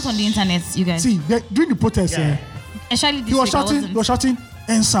 I'm not on the internet, you guys. See, during the protest, Especially this he was week, I shouting, wasn't. he was shouting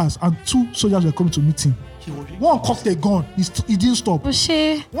NSAS, and 2 soldiers were coming to meet him. One cocked a gun. He didn't stop. Oh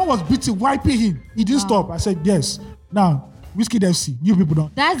shit. One was beating, wiping him. He didn't stop. I said, yes. Now, Whiskey FC, you people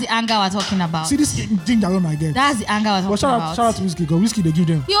don't. That's the anger we're talking about. See this thing that I get. That's the anger we're But talking shout about. out to Whiskey, because Whiskey, they give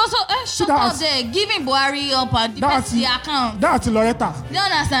them. He also shut that up as- there, giving Buhari up and defend the account. That's Loretta. You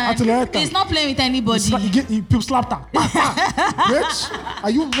understand? That's Loretta. He's not playing with anybody. People slapped her. Bitch, are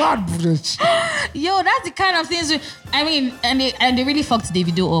you mad, bitch? Yo, that's the kind of things. I mean, and they really fucked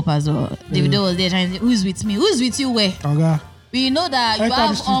Davido up as well. Davido was there trying to say, who's with me? Who's with you where? Okay. We know that you Enter the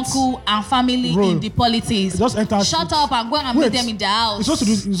have streets. uncle and family Bro, in the politics. just enter the Shut streets. up and go and meet them in their house.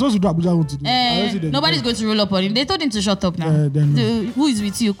 He's supposed to do Abuja want to do. I don't see them. Nobody's going to roll up on him. They told him to shut up now. Then- Who is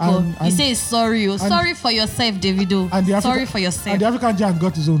with you, Ko? He And- says sorry. Sorry for yourself, Davido. And the Sorry for yourself. And the African giant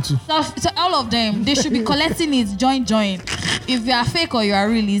got his own too. So all of them, they should be collecting it, join. If you are fake or you are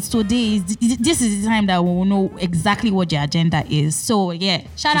real, it's today. This is the time that we will know exactly what the agenda is. So yeah,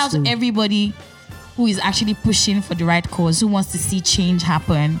 shout out to everybody who is actually pushing for the right cause, who wants to see change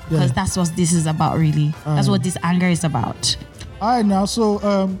happen, because that's what this is about, really. That's what this anger is about. All right, now, so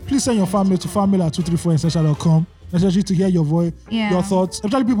please send your family to family@234essential.com. Necessary to hear your voice, your thoughts,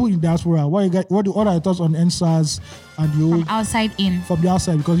 especially people in diaspora. What are your thoughts on NSAS and the old Outside in. from the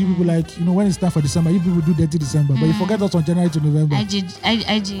outside? Because you people like, when it's time for December, you people do dirty December, but you forget us on January to November.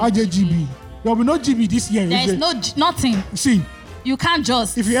 IJGB. There will be no GB this year. There is nothing. See, You can't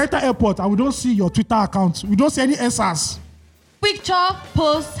just. if you enter airport and we don't see your Twitter account, we don't see any NSAS. Picture,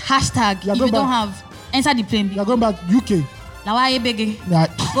 post, hashtag. If you don't have, enter the plane. You're going back UK. Lawaye bege. Yeah.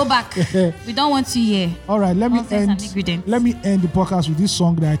 Go back. We don't want you here. All right, let me Nonsense and end the podcast with this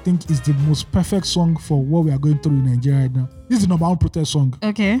song that I think is the most perfect song for what we are going through in Nigeria right now. This is the number 1 protest song.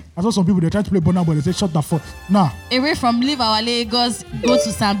 Okay. I saw some people, they're trying to play Burna Boy, they say, shut the fuck. Nah. Away from Leave Our Lagos, go to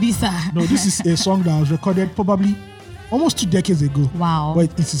Sambisa. No, this is a song that was recorded probably almost 2 decades ago. Wow.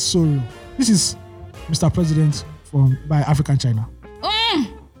 But it is so real. This is Mr. President by African China.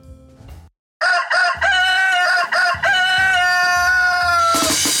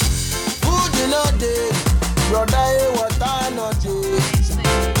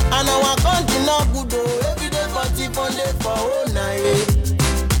 And our country not good every day for all night.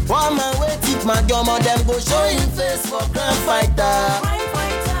 One man wait it my drummer them go show him face for crime fighter.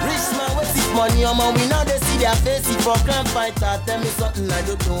 Rich man wait it money we now they see their face it for crime fighter. Tell me something I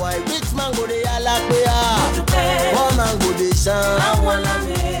don't know why. Rich man go they yalla kwea. One man go they shine.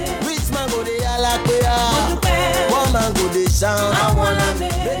 Rich man go they yalla kwea. One man go they shine.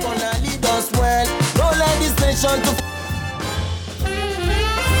 They gonna lead us well. Don't let this nation to